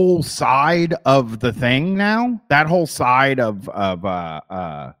whole side of the thing now. That whole side of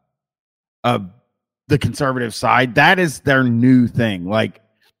the conservative side. That is their new thing. Like,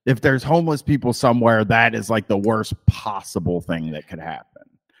 if there's homeless people somewhere, that is like the worst possible thing that could happen.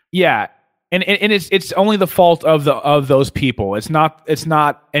 Yeah, and it's only the fault of those people. It's not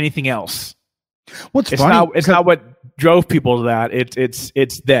anything else. What's it's funny? It's not what drove people to that.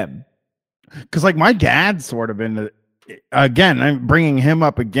 It's them. Because like my dad's sort of in the, again, I'm bringing him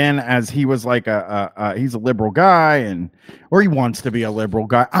up again as he was like he's a liberal guy or he wants to be a liberal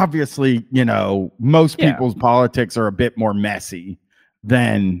guy. Obviously, most people's politics are a bit more messy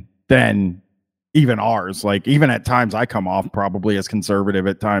than even ours. Like even at times I come off probably as conservative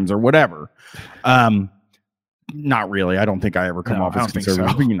at times or whatever. Not really. I don't think I ever come off as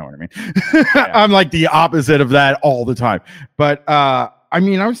conservative, but you know what I mean? Yeah. I'm like the opposite of that all the time. But I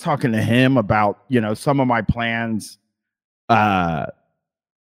mean, I was talking to him about, some of my plans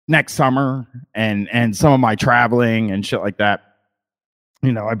next summer and some of my traveling and shit like that.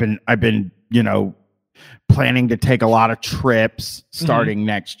 I've been, planning to take a lot of trips starting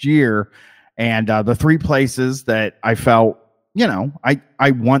next year. And the three places that I felt,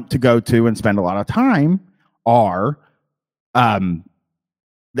 I want to go to and spend a lot of time are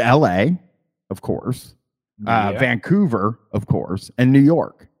LA, of course. Vancouver, of course, and New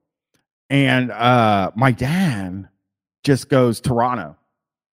York. And my dad just goes Toronto.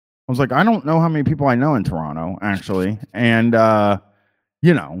 I was like, I don't know how many people I know in Toronto, actually. And,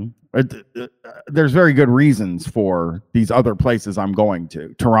 there's very good reasons for these other places I'm going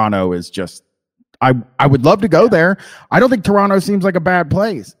to. Toronto is just, I would love to go there. I don't think Toronto seems like a bad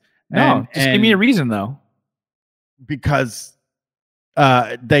place. No, just give me a reason, though. Because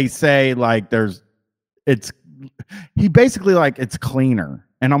they say, like, he basically like it's cleaner,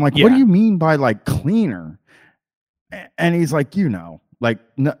 and I'm like, what do you mean by like cleaner? And he's like,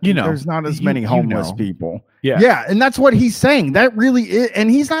 there's not as many homeless people. Yeah, and that's what he's saying. That really is, and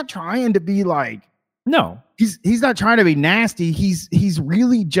he's not trying to be like, no, he's not trying to be nasty. He's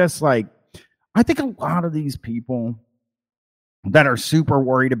really just like, I think a lot of these people that are super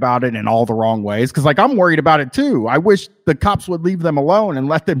worried about it in all the wrong ways, because like I'm worried about it too. I wish the cops would leave them alone and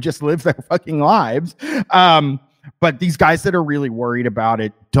let them just live their fucking lives. But these guys that are really worried about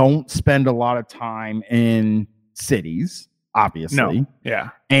it don't spend a lot of time in cities, obviously. No. Yeah.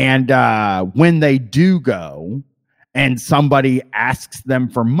 And when they do go and somebody asks them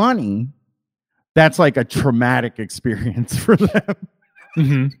for money, that's like a traumatic experience for them.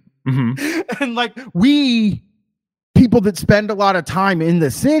 And like people that spend a lot of time in the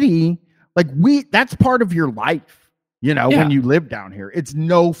city, like that's part of your life, when you live down here. It's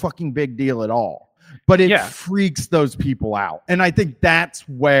no fucking big deal at all. But it freaks those people out. And I think that's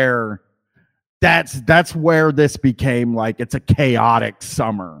where this became like it's a chaotic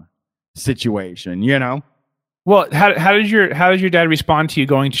summer situation, Well, how did your dad respond to you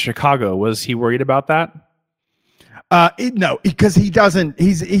going to Chicago? Was he worried about that? No, because he doesn't.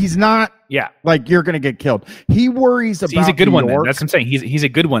 He's not. Yeah, like you're gonna get killed. He worries about. He's a good New one. York. Then. That's what I'm saying. He's a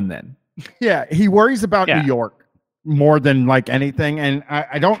good one then. Yeah, he worries about New York more than like anything. And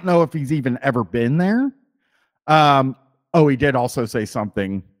I don't know if he's even ever been there. Oh, he did also say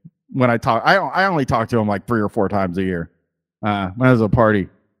something when I talk. I only talk to him like 3 or 4 times a year when I was at a party.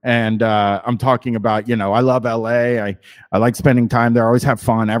 And I'm talking about, you know, I love LA. I like spending time there. I always have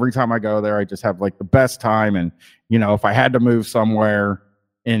fun. Every time I go there, I just have like the best time. And, you know, if I had to move somewhere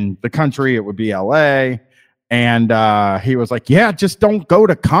in the country, it would be LA. And he was like, yeah, just don't go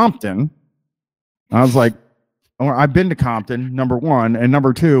to Compton. I was like, oh, I've been to Compton, number one. And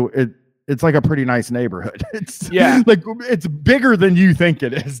number two, it's like a pretty nice neighborhood. It's like it's bigger than you think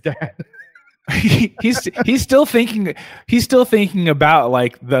it is, Dad. he's still thinking about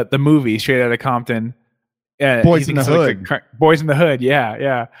like the movie Straight Outta Compton. Boys in the Hood. Boys in the Hood,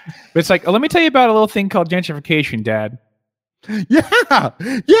 yeah. But it's like, let me tell you about a little thing called gentrification, Dad. Yeah.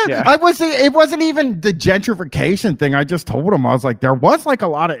 It wasn't even the gentrification thing. I just told him, I was like, there was like a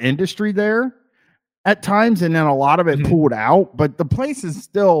lot of industry there at times, and then a lot of it pulled out. But the place is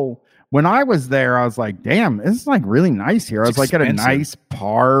still. When I was there, I was like, damn, this is like really nice here. I was like at a nice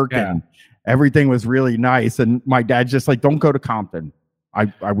park and everything was really nice. And my dad's just like, don't go to Compton.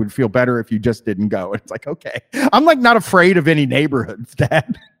 I would feel better if you just didn't go. It's like, okay. I'm like not afraid of any neighborhoods,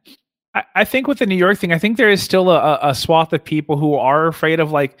 Dad. I think with the New York thing, I think there is still a swath of people who are afraid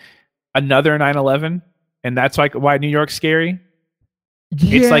of like another 9/11. And that's like why New York's scary.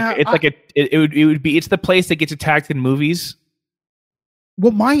 Yeah, it's the place that gets attacked in movies.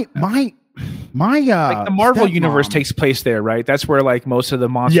 Well, my like the Marvel universe takes place there, right? That's where like most of the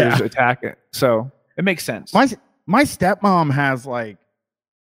monsters attack it. So it makes sense. My stepmom has like,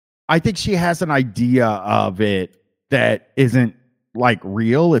 I think she has an idea of it that isn't like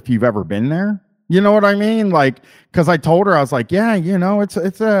real if you've ever been there. You know what I mean? Like, because I told her, I was like, yeah, you know,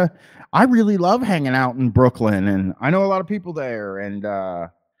 I really love hanging out in Brooklyn, and I know a lot of people there, and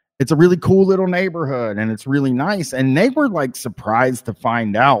it's a really cool little neighborhood and it's really nice. And they were like surprised to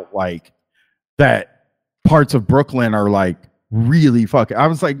find out like that parts of Brooklyn are like really fucking. I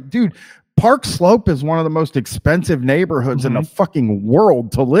was like, dude, Park Slope is one of the most expensive neighborhoods in the fucking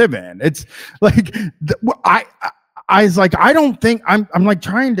world to live in. It's like, I was like, I don't think I'm like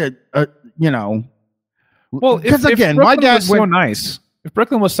trying to, you know, well, because again, my dad was so nice. If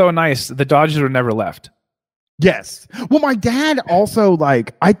Brooklyn was so nice, the Dodgers would have never left. Yes. Well, my dad also,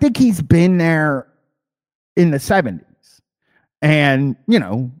 like, I think he's been there in the 70s. And, you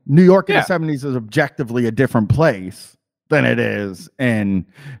know, New York in the 70s is objectively a different place than it is in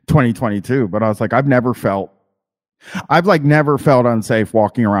 2022. But I was like, I've never felt unsafe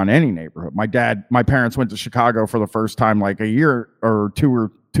walking around any neighborhood. My parents went to Chicago for the first time like a year or two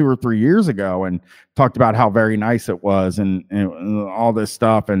or 3 years ago and talked about how very nice it was and all this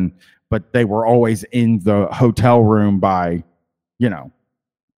stuff. But they were always in the hotel room by, you know,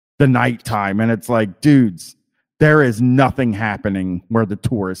 the nighttime. And it's like, dudes, there is nothing happening where the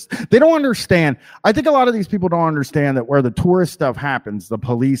tourists, they don't understand. I think a lot of these people don't understand that where the tourist stuff happens, the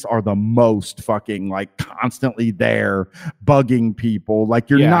police are the most fucking like constantly there bugging people. Like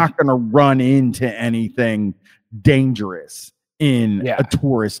you're not going to run into anything dangerous in a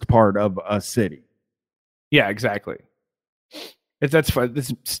tourist part of a city. Yeah, exactly. That's fun.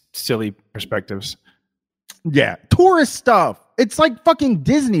 This is silly perspectives. Yeah, tourist stuff. It's like fucking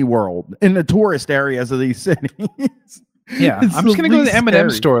Disney World in the tourist areas of these cities. Yeah, I'm just gonna go to the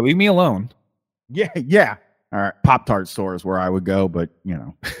M&M store. Leave me alone. Yeah. All right, Pop-Tart store is where I would go, but you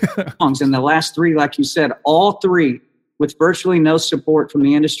know. And the last 3, like you said, all 3 with virtually no support from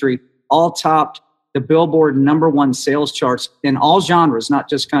the industry, all topped the Billboard #1 sales charts in all genres, not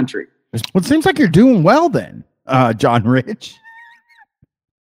just country. Well, it seems like you're doing well then, John Rich.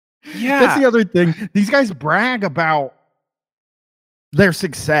 Yeah. That's the other thing. These guys brag about their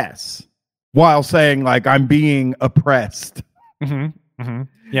success while saying like, I'm being oppressed.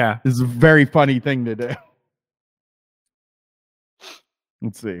 Yeah. This is a very funny thing to do.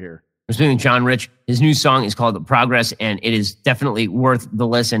 Let's see here. We're speaking with John Rich. His new song is called Progress, and it is definitely worth the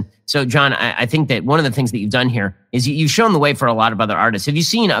listen. So, John, I think that one of the things that you've done here is you've shown the way for a lot of other artists. Have you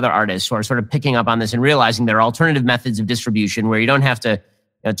seen other artists who are sort of picking up on this and realizing there are alternative methods of distribution where you don't have to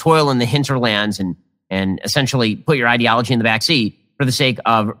toil in the hinterlands and essentially put your ideology in the backseat for the sake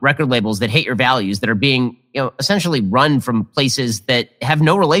of record labels that hate your values, that are being essentially run from places that have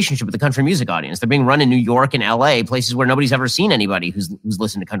no relationship with the country music audience? They're being run in New York and LA, places where nobody's ever seen anybody who's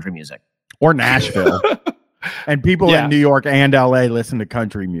listened to country music. Or Nashville. And people in New York and LA listen to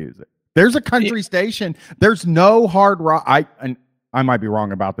country music. There's a country station. There's no hard rock. I might be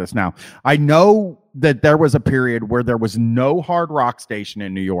wrong about this now. I know that there was a period where there was no hard rock station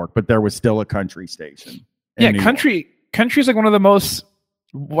in New York, but there was still a country station. Yeah, country is like one of the most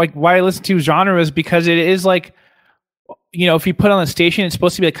like why I listen to genres, because it is like if you put on a station, it's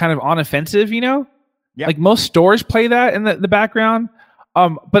supposed to be like kind of on offensive, Yep. like most stores play that in the background.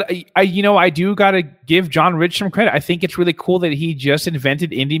 But I do got to give John Rich some credit. I think it's really cool that he just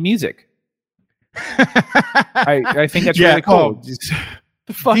invented indie music. I think that's really cool.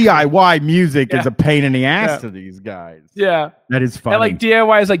 The fuck? DIY music is Yeah. a pain in the ass Yeah. to these guys. Yeah. That is funny. And like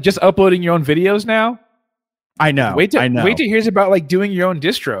DIY is like just uploading your own videos now. I know. Wait till I know. hear about like doing your own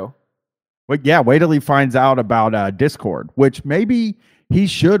distro. Wait till he finds out about Discord, which maybe he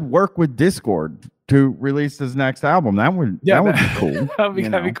should work with Discord to release his next album. That would be cool.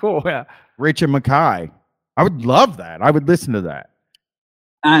 That'd be cool. Yeah. Rich and Mackay. I would love that. I would listen to that.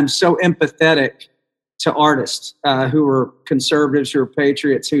 I'm so empathetic to artists who are conservatives, who are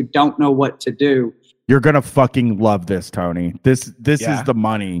patriots, who don't know what to do. You're gonna fucking love this, Tony. This Yeah. is the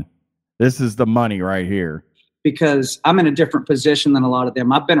money. This is the money right here. Because I'm in a different position than a lot of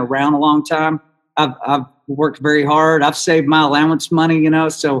them. I've been around a long time. I've worked very hard. I've saved my allowance money,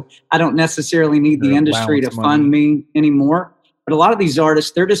 so I don't necessarily need the Your industry to allowance fund money. me anymore. But a lot of these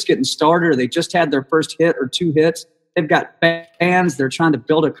artists, they're just getting started, or they just had their first hit or two hits. They've got fans. They're trying to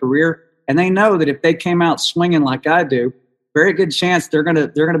build a career, and they know that if they came out swinging like I do, very good chance they're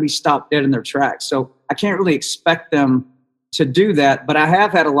gonna be stopped dead in their tracks. So I can't really expect them to do that. But I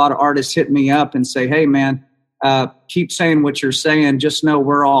have had a lot of artists hit me up and say, "Hey, man, keep saying what you're saying. Just know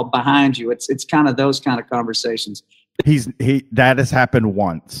we're all behind you." It's kind of those kind of conversations. That has happened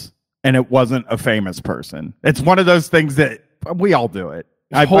once, and it wasn't a famous person. It's one of those things that we all do it.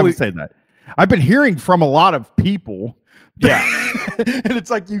 I would say that. I've been hearing from a lot of people. Yeah. And it's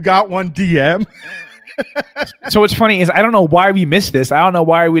like, you got one DM. So what's funny is I don't know why we missed this. I don't know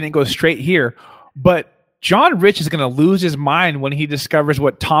why we didn't go straight here. But John Rich is going to lose his mind when he discovers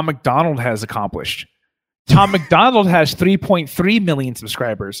what Tom McDonald has accomplished. Tom McDonald has 3.3 million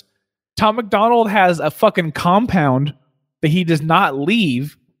subscribers. Tom McDonald has a fucking compound that he does not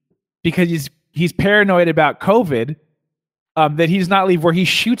leave because he's paranoid about COVID. That he does not leave, where he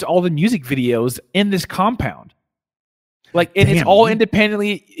shoots all the music videos in this compound. Like, and it's all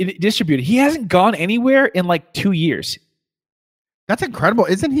independently distributed. He hasn't gone anywhere in like 2 years. That's incredible.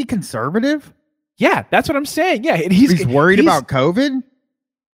 Isn't he conservative? Yeah, that's what I'm saying. Yeah, and He's worried about COVID?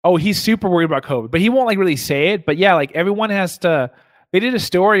 Oh, he's super worried about COVID, but he won't like really say it. But yeah, like everyone has to. They did a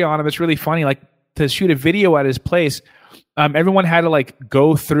story on him. It's really funny. Like, to shoot a video at his place, everyone had to like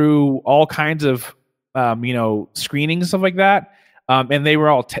go through all kinds of screenings and stuff like that. And they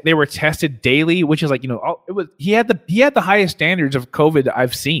were they were tested daily, which is like, he had the highest standards of COVID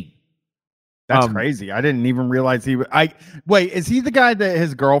I've seen. That's crazy. I didn't even realize wait, is he the guy that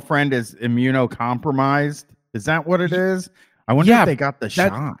his girlfriend is immunocompromised? Is that what it is? I wonder if they got the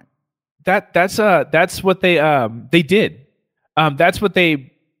shot. That's what they did. That's what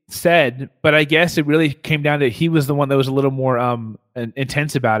they said, but I guess it really came down to he was the one that was a little more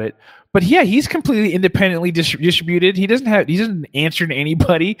intense about it. But yeah, he's completely independently distributed. He doesn't answer to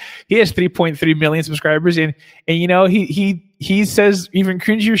anybody. He has 3.3 million subscribers, and he says even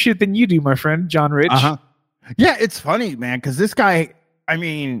cringier shit than you do, my friend John Rich. Uh-huh. Yeah, it's funny, man, because this guy, I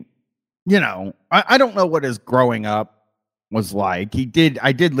mean, I don't know what his growing up was like.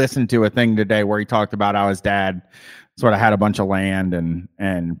 I did listen to a thing today where he talked about how his dad sort of had a bunch of land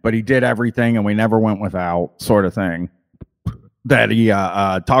but he did everything and we never went without, sort of thing that he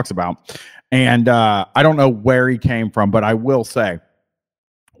talks about. And I don't know where he came from, but I will say,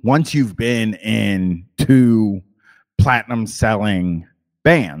 once you've been in 2 platinum selling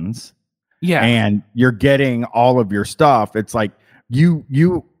bands, yeah, and you're getting all of your stuff, it's like you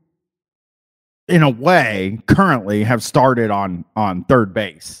in a way currently have started on third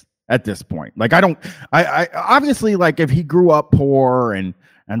base at this point. Like, I obviously, like, if he grew up poor and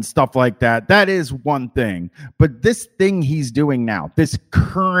stuff like that, that is one thing. But this thing he's doing now, this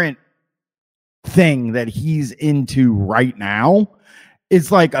current thing that he's into right now,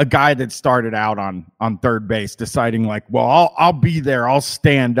 is like a guy that started out on third base deciding like, well, I'll be there, I'll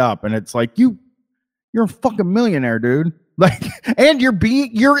stand up. And it's like, you're a fucking millionaire, dude. Like, and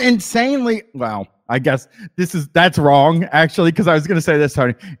you're insanely, well, I guess that's wrong, actually, because I was going to say this,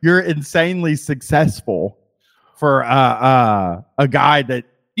 Tony. You're insanely successful for a guy that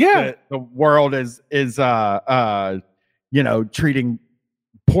the world is treating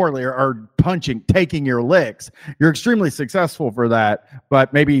poorly or taking your licks. You're extremely successful for that,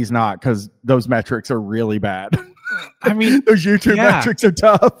 but maybe he's not, because those metrics are really bad. I mean, those YouTube metrics are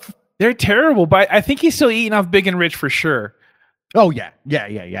tough. They're terrible, but I think he's still eating off Big and Rich for sure. Oh yeah.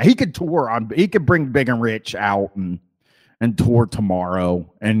 He could he could bring Big and Rich out and tour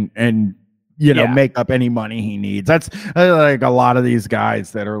tomorrow and make up any money he needs. That's like a lot of these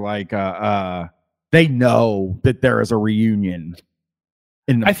guys that are like they know that there is a reunion.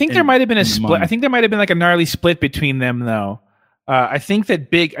 I think there might have been a split. I think there might have been like a gnarly split between them, though. I think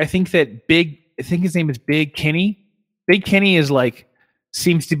his name is Big Kenny. Big Kenny is like,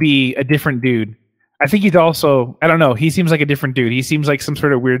 seems to be a different dude. I think he's also, I don't know. He seems like a different dude. He seems like some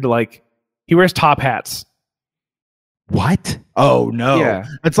sort of weird, like, he wears top hats. What? Oh, no. Yeah.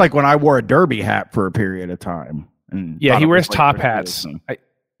 It's like when I wore a derby hat for a period of time. Yeah, he wears top hats.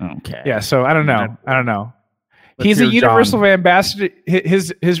 Okay. Yeah, so I don't know. Let's He's a hear universal ambassador.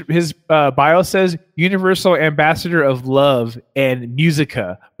 His bio says universal ambassador of love and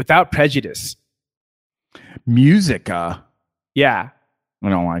musica without prejudice. Musica. Yeah. I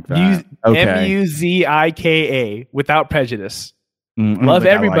don't like that. MUZIKA without prejudice. I don't Love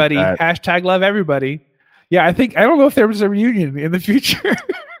think I everybody. like that. Hashtag love everybody. Yeah, I don't know if there was a reunion in the future.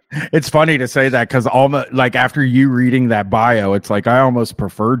 It's funny to say that because almost like after you reading that bio, it's like I almost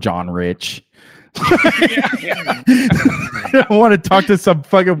prefer John Rich. I don't want to talk to some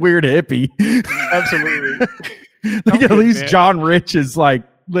fucking weird hippie. Absolutely. Like at least John Rich is like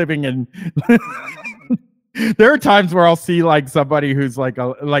living in. There are times where I'll see like somebody who's like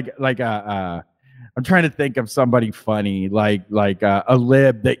a I'm trying to think of somebody funny like a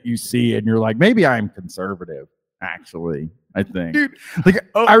lib that you see and you're like, maybe I'm conservative. Actually, I think. Dude, like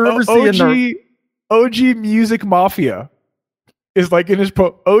I remember seeing OG Music Mafia is like in his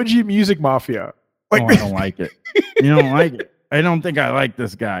OG Music Mafia. Like, I don't like it. You don't like it. I don't think I like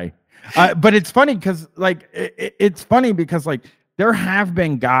this guy. But it's funny because like it's funny because like there have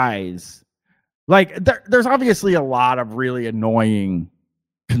been guys like there's obviously a lot of really annoying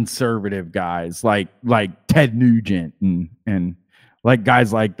conservative guys like Ted Nugent and like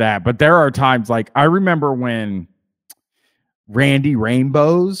guys like that. But there are times like I remember when Randy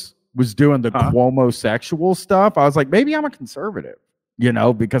Rainbows was doing the Cuomo-sexual stuff. I was like, maybe I'm a conservative. You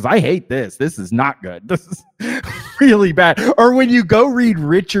know, because I hate this. This is not good. This is really bad. Or when you go read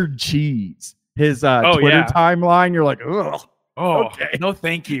Richard Cheese, his Twitter timeline, you're like, ugh. Oh, okay. No,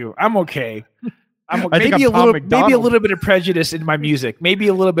 thank you. I'm okay. Maybe a little bit of prejudice in my music. Maybe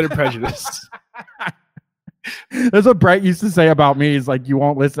a little bit of prejudice. That's what Brett used to say about me. Is like,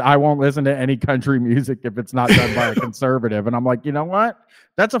 I won't listen to any country music if it's not done by a conservative. And I'm like, you know what?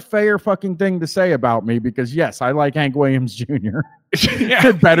 That's a fair fucking thing to say about me because yes, I like Hank Williams Jr.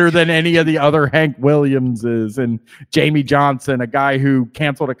 better than any of the other Hank Williamses and Jamie Johnson, a guy who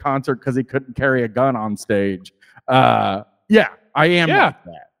canceled a concert because he couldn't carry a gun on stage. I am like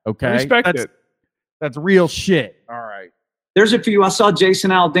that. Okay. I respect it. That's real shit. All right. There's a few. I saw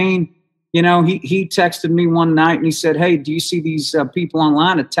Jason Aldean. You know, he texted me one night and he said, "Hey, do you see these people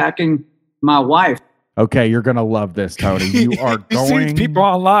online attacking my wife?" Okay, you're gonna love this, Tony. You are going people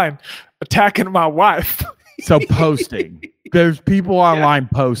online attacking my wife. So posting. There's people online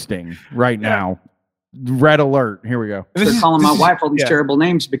posting right now. Red alert. Here we go. They're calling my wife all these terrible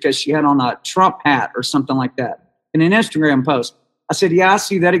names because she had on a Trump hat or something like that in an Instagram post. I said, "Yeah, I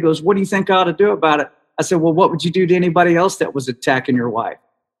see that." He goes, "What do you think I ought to do about it?" I said, "Well, what would you do to anybody else that was attacking your wife?"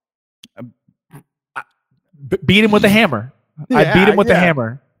 Beat him with a hammer. I beat him with a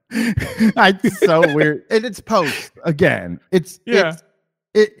hammer. It's so weird. And it's post again.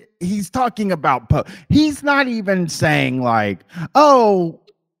 He's talking about he's not even saying like, oh,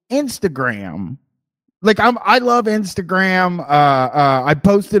 Instagram. Like I love Instagram. I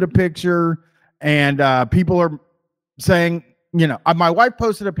posted a picture and people are saying, you know, my wife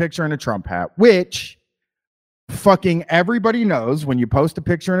posted a picture in a Trump hat, which fucking everybody knows when you post a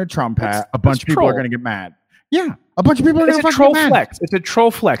picture in a Trump hat, a bunch of people are going to get mad. Yeah, a bunch of people are going to get troll mad. Flex. It's a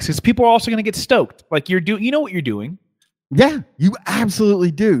troll flex because people are also going to get stoked. Like you know what you're doing. Yeah, you absolutely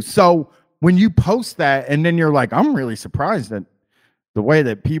do. So when you post that and then you're like, I'm really surprised at the way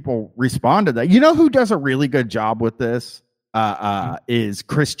that people respond to that. You know who does a really good job with this? Is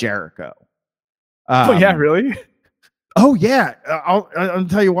Chris Jericho. Oh yeah, really? Oh yeah. I'll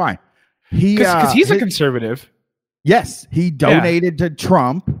tell you why. Because he's a conservative. Yes, he donated to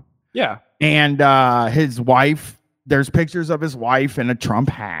Trump. Yeah. And his wife, there's pictures of his wife in a Trump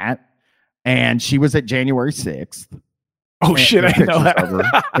hat, and she was at January 6th. Oh, shit, I know that.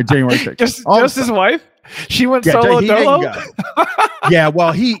 January 6th. Just his wife? She went solo dolo? Yeah,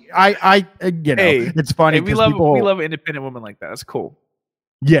 well, it's funny. Hey, we love an independent woman like that. That's cool.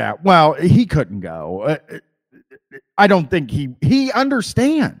 Yeah, well, he couldn't go. I don't think he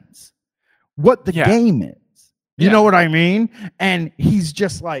understands what the game is. You know what I mean? And he's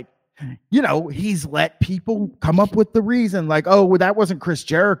just like, you know, he's let people come up with the reason like, oh, well, that wasn't Chris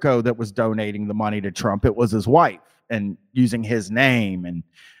Jericho that was donating the money to Trump. It was his wife and using his name and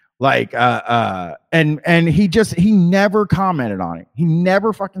like, and he never commented on it. He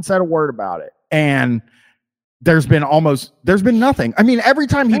never fucking said a word about it. and there's been nothing. I mean, every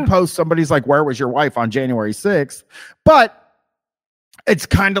time he posts, somebody's like, "Where was your wife on January 6th?" But it's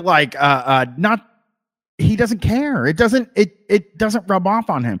kind of like not. He doesn't care. It doesn't rub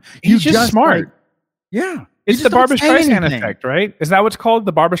off on him. He's just smart. Like, yeah. It's the Barbra Streisand effect, right? Is that what's called,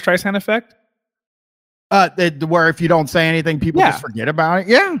 the Barbra Streisand effect? Where if you don't say anything, people just forget about it.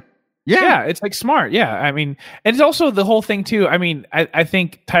 Yeah. Yeah, it's like smart. Yeah, I mean, and it's also the whole thing too. I mean, I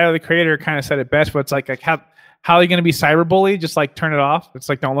think Tyler the Creator kind of said it best, but it's like how are you going to be cyberbullied? Just like turn it off. It's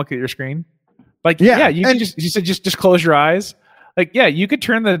like don't look at your screen. Like you can you said just close your eyes. Like you could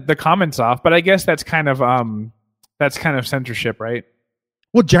turn the comments off, but I guess that's kind of censorship, right?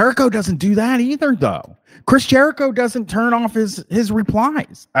 Well, Jericho doesn't do that either, though. Chris Jericho doesn't turn off his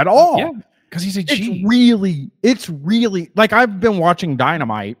replies at all. Yeah, because he's a G. It's really like I've been watching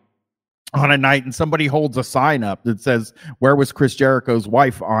Dynamite on a night, and somebody holds a sign up that says, "Where was Chris Jericho's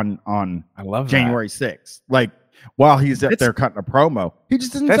wife on I love January 6th?" Like while he's up there cutting a promo, he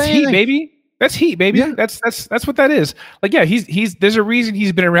just doesn't. That's say heat, anything. baby. That's heat, baby. Yeah. That's what that is. Like, yeah, he's there's a reason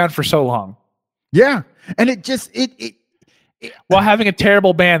he's been around for so long. Yeah, and it just while having a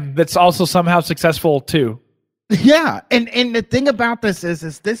terrible band that's also somehow successful too. Yeah, and the thing about this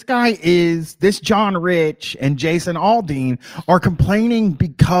is this John Rich and Jason Aldean are complaining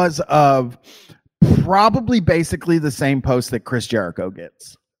because of probably basically the same post that Chris Jericho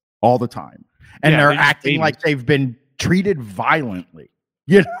gets all the time, and they're acting like they've been treated violently.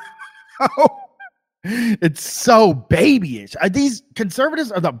 You know, it's so babyish. These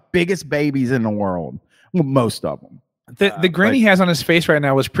conservatives are the biggest babies in the world. Well, most of them. The grin he has on his face right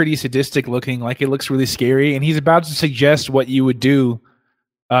now was pretty sadistic looking. Like it looks really scary, and he's about to suggest what you would do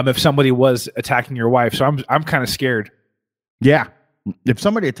if somebody was attacking your wife. So I'm kind of scared. Yeah, if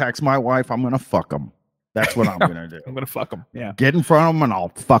somebody attacks my wife, I'm gonna fuck them. That's what I'm gonna do. I'm gonna fuck them. Yeah, get in front of them and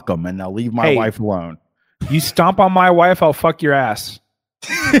I'll fuck them, and they'll leave my wife alone. You stomp on my wife, I'll fuck your ass.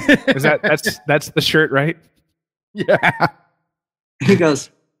 Is that's the shirt, right? Yeah. He goes,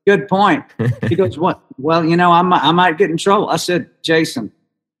 good point. He goes, what? Well, I might get in trouble. I said, Jason,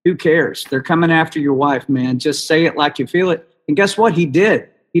 who cares? They're coming after your wife, man. Just say it like you feel it. And guess what? He did.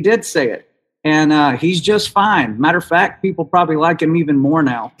 He did say it. And he's just fine. Matter of fact, people probably like him even more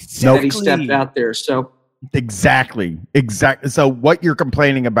now that he stepped out there. So Exactly. So what you're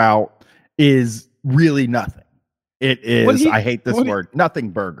complaining about is really nothing. It is, I hate this word,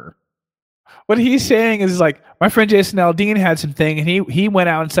 nothing burger. What he's saying is like, my friend Jason Aldean had something, and he went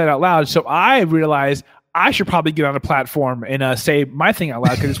out and said out loud. So I realized I should probably get on a platform and say my thing out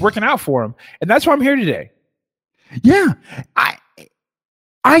loud because it's working out for him. And that's why I'm here today. Yeah.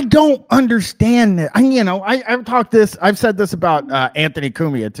 I don't understand it. I've said this about Anthony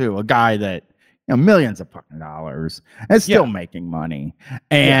Cumia too, a guy that millions of fucking dollars and still making money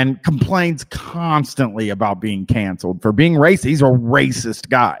and complains constantly about being canceled for being racist. He's a racist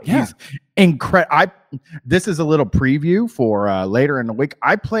guy. Yeah. He's incredible. This is a little preview for later in the week.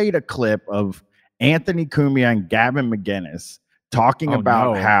 I played a clip of Anthony Cumia and Gavin McInnes talking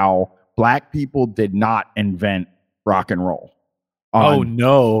about how black people did not invent rock and roll.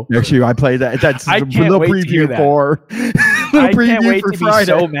 Actually, I played that. That's a little preview for. I can't wait to be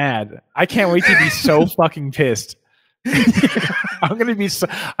so mad. I can't wait to be so fucking pissed. I'm gonna be so.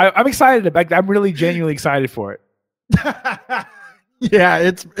 I'm excited about. I'm really genuinely excited for it. Yeah,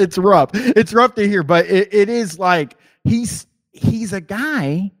 it's rough. It's rough to hear, but it is like he's a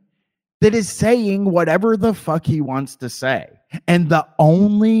guy that is saying whatever the fuck he wants to say, and the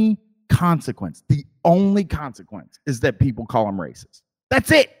only consequence is that people call him racist.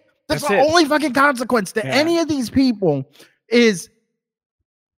 That's it. That's the only fucking consequence to any of these people is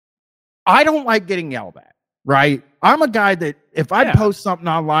I don't like getting yelled at, right? I'm a guy that if I post something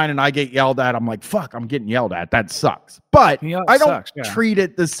online and I get yelled at, I'm like, fuck, I'm getting yelled at. That sucks. But I don't treat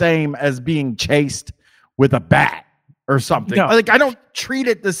it the same as being chased with a bat or something. No. Like I don't treat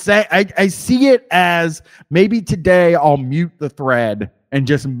it the same. I see it as maybe today I'll mute the thread and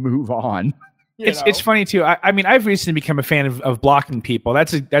just move on. It's funny too. I mean, I've recently become a fan of blocking people.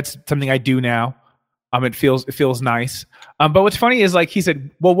 That's something I do now. It feels nice. But what's funny is like he said,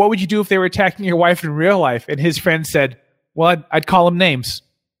 well, what would you do if they were attacking your wife in real life? And his friend said, well, I'd call them names.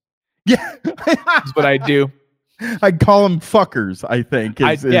 Yeah, that's what I'd do. I'd call them fuckers. I think. All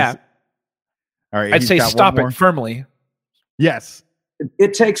right. I'd say stop it firmly. Yes.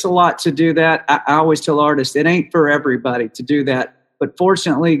 It takes a lot to do that. I always tell artists it ain't for everybody to do that. But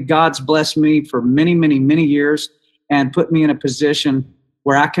fortunately, God's blessed me for many, many, many years and put me in a position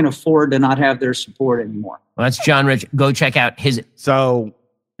where I can afford to not have their support anymore. Well, that's John Rich. Go check out his. So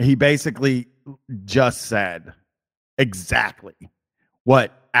he basically just said exactly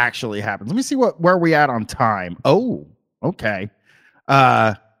what actually happens. Let me see where we at on time. Oh, okay.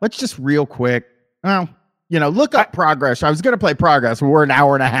 Let's just real quick. Well, look up Progress. I was going to play Progress, but we're an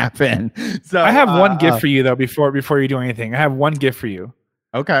hour and a half in. So I have one gift for you though. Before you do anything, I have one gift for you.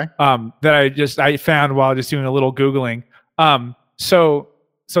 Okay. That I found while just doing a little Googling. So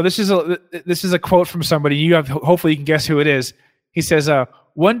this is a quote from somebody. Hopefully you can guess who it is. He says,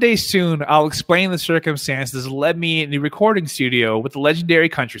 "One day soon, I'll explain the circumstances that led me in the recording studio with the legendary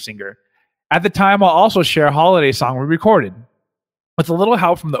country singer. At the time, I'll also share a holiday song we recorded with a little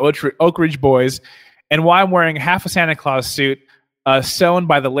help from the Oak Ridge Boys, and why I'm wearing half a Santa Claus suit sewn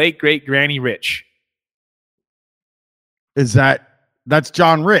by the late great Granny Rich." That's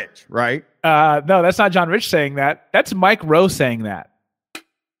John Rich, right? No, that's not John Rich saying that. That's Mike Rowe saying that.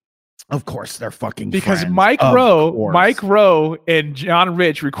 Of course, they're fucking because friends. Mike Rowe and John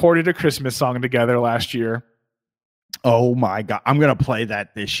Rich recorded a Christmas song together last year. Oh my God, I'm gonna play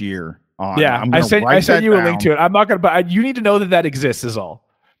that this year. Yeah, I sent you a link to it. I'm not gonna, but you need to know that exists. Is all.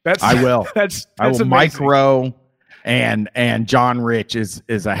 I will. That's I will. amazing. Mike Rowe and John Rich is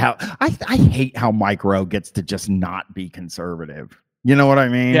a hell. I hate how Mike Rowe gets to just not be conservative. You know what I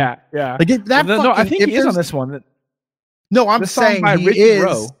mean? Yeah. Like I think he is on this one. No, I'm saying he is.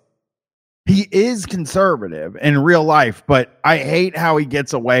 Rowe. He is conservative in real life, but I hate how he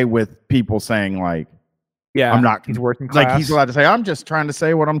gets away with people saying like, "Yeah, I'm not." He's working class. Like he's allowed to say, "I'm just trying to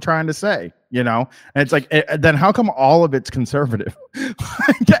say what I'm trying to say," And it's like, then how come all of it's conservative?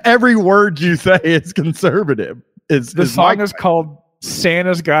 Every word you say is conservative. The song is called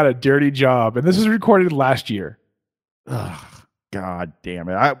 "Santa's Got a Dirty Job," and this was recorded last year. Ugh, God damn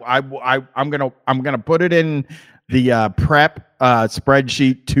it! I'm gonna put it in the prep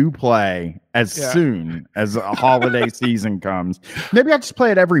spreadsheet to play as soon as a holiday season comes. Maybe I'll just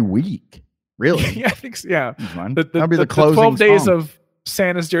play it every week. Really? Yeah, I think so. Yeah. That'll be the closing 12 days song. of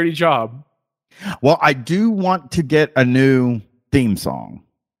Santa's Dirty Job. Well, I do want to get a new theme song.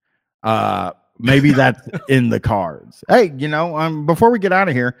 Maybe that's in the cards. Hey, before we get out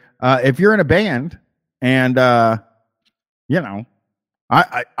of here, if you're in a band and I'm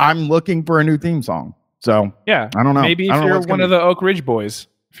looking for a new theme song. So yeah, I don't know. Maybe if you're one of the Oak Ridge Boys,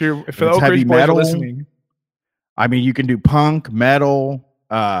 if the Oak Ridge Boys are listening. I mean, you can do punk, metal.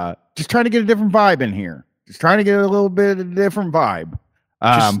 Just trying to get a different vibe in here. Just trying to get a little bit of a different vibe.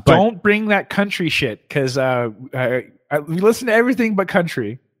 Just don't bring that country shit because we listen to everything but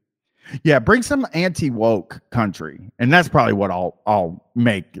country. Yeah, bring some anti-woke country, and that's probably what I'll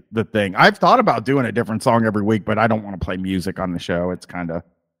make the thing. I've thought about doing a different song every week, but I don't want to play music on the show. It's kind of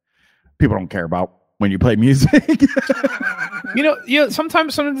people don't care about when you play music.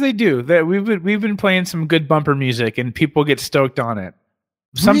 Sometimes they do. That we've been playing some good bumper music, and people get stoked on it.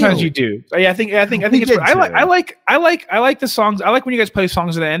 Sometimes really? You do. Yeah, I think it's. I like the songs. I like when you guys play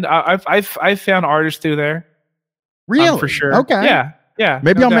songs at the end. I've found artists through there. Really, for sure. Okay, yeah.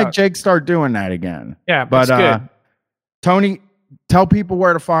 Maybe I'll make Jake start doing that again. Yeah, but good. Tony, tell people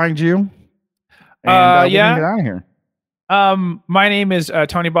where to find you. And, we can get out of here. My name is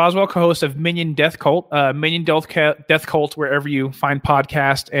Tony Boswell, co-host of Minion Death Cult. Minion Death Cult, wherever you find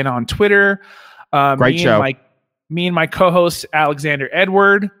podcasts, and on Twitter. Great show. Me and my co-host Alexander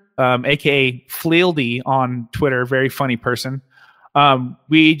Edward, aka Flealdy on Twitter, very funny person.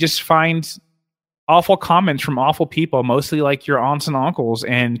 We just find awful comments from awful people, mostly like your aunts and uncles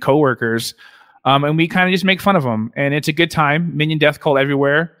and coworkers, and we kind of just make fun of them. And it's a good time. Minion Death Cult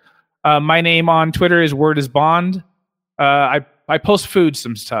everywhere. My name on Twitter is Word is Bond. I post food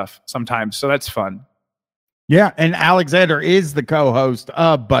some stuff sometimes, so that's fun. Yeah, and Alexander is the co-host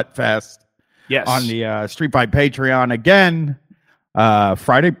of Buttfest. Yes, on the Street Fight Patreon again.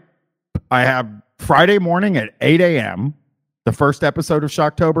 Friday, I have Friday morning at 8 a.m. The first episode of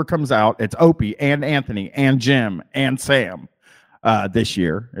Shocktober comes out. It's Opie and Anthony and Jim and Sam. This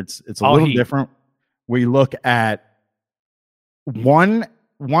year, it's a little different. We look at one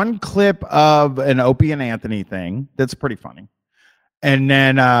clip of an Opie and Anthony thing that's pretty funny. And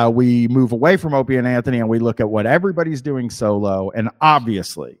then we move away from Opie and Anthony and we look at what everybody's doing solo. And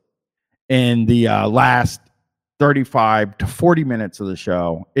obviously, in the last 35 to 40 minutes of the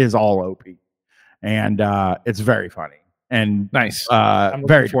show is all Opie. And it's very funny. And nice. I'm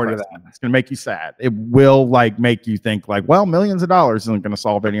very forward to that. It's going to make you sad. It will make you think well, millions of dollars isn't going to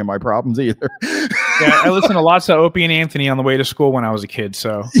solve any of my problems either. Yeah, I listened to lots of Opie and Anthony on the way to school when I was a kid.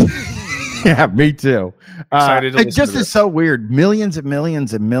 So yeah, me too. Excited to it just is so weird. Millions and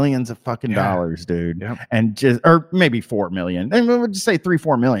millions and millions of fucking dollars, dude. Yep. And or maybe 4 million. And we'll just say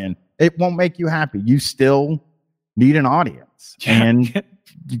 3-4 million. It won't make you happy. You still need an audience and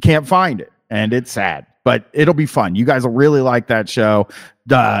you can't find it. and it's sad, but it'll be fun. You guys will really like that show.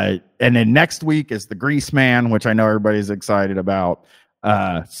 And then next week is the Grease Man, which I know everybody's excited about.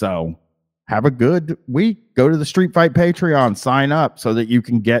 So have a good week. Go to the Street Fight Patreon, sign up so that you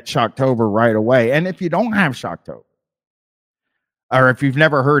can get Shocktober right away. And if you don't have Shocktober, or if you've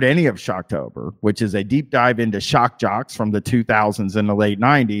never heard any of Shocktober, which is a deep dive into shock jocks from the 2000s and the late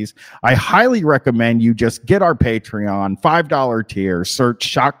 90s, I highly recommend you just get our Patreon, $5 tier, search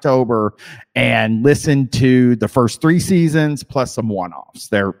Shocktober, and listen to the first 3 seasons plus some one-offs.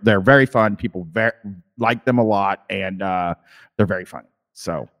 They're very fun. People like them a lot, and they're very funny.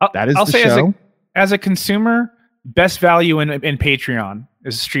 So that is I'll the say show. As a consumer, best value in Patreon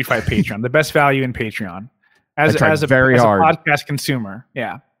is Street Fight Patreon. The best value in Patreon. As a podcast consumer.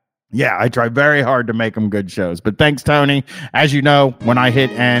 Yeah. Yeah, I try very hard to make them good shows. But thanks, Tony. As you know, when I hit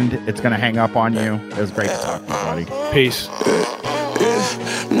end, it's going to hang up on you. It was great to talk to you, buddy. Peace.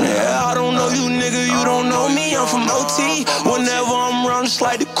 Yeah, I don't know you, nigga, you don't know me. I'm from OT. Whenever I'm around, it's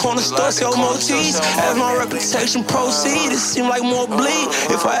like the corner store sell motifs. As my reputation proceed, it seem like more bleed.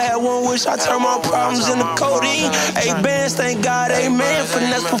 If I had one wish, I turn my problems into codeine. 8 bands, thank God, amen.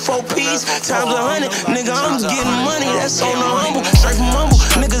 Finesse for 4 P's, times 100. Nigga, I'm getting money, that's on the humble. Straight from humble,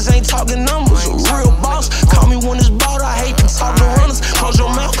 niggas ain't talking numbers. A real boss, call me when it's bought. I hate to talk to runners. Close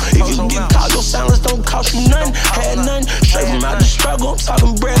your mouth, if you get caught, your silence don't cost you nothing. Had nothing, straight from out the struggle. I'm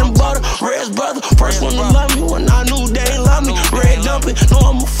talking bread and butter, Red's brother. First one to love me when I knew they ain't love me. Red dumping,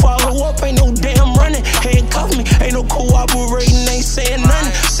 no I'ma follow up, ain't no damn running. Handcuff me, ain't no cooperating, ain't saying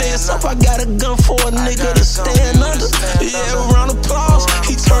nothing. Saying stuff, I got a gun for a nigga to stand under. Yeah, round of applause.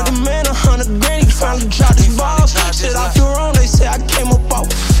 He turned the man 100 grand, he finally dropped his balls. Shit off your own, they say I came up off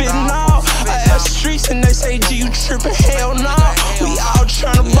fitting all. I asked the streets and they say, G, you tripping? Hell no. We out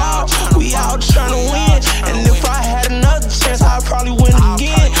trying to ball, we out trying to win. And if I had another chance, I'd probably win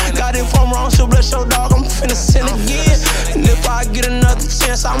again. God, if I'm wrong, so bless your dog, I'm finna sin again. And if I get another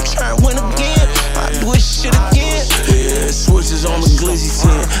chance, I'm trying to win again. I do this shit again. Yeah, switches on the glizzy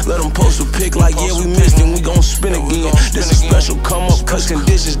 10. Let them post a pic like, yeah, we missed and we gon' spin again. This is special come up, cause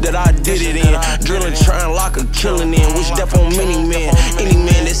conditions that I did it in. Drilling, trying, lock a killing in. Wish death on many men. Any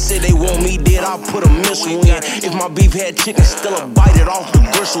man that said they want me dead, I'll put a missile in. If my beef had chicken, still a bite it off the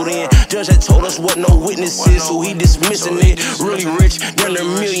bristle then. Judge had told us what no witnesses, so he dismissing it. Really rich, done a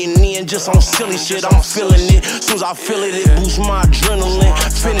million in just on silly shit, I'm feeling it. Soon as I feel it, it boosts my adrenaline.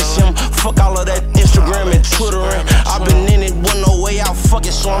 Finish him, fuck all of that Instagram and Twittering. I've been in it, wasn't no way out, fuck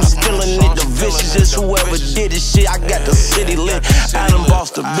it, so I'm still in it. The vicious is whoever did this shit, I got the city lit. Adam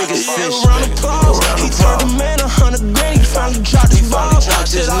Boss, the biggest fish. Round of applause, he turned the man 100 grand, he finally dropped his balls.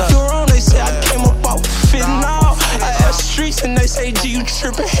 Shit off your own, they say I came up off fitting all. I asked the streets and they say, G, you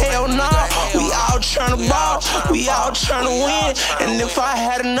tripping? Hell no. We out trying to ball, we out trying to win. And if I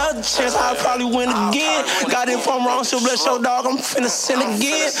had another chance, I'd probably win again. God, if I'm wrong, so bless your dog, I'm finna sin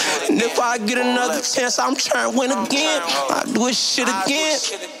again. And if I get another chance, I'm trying to win again. I do this shit again.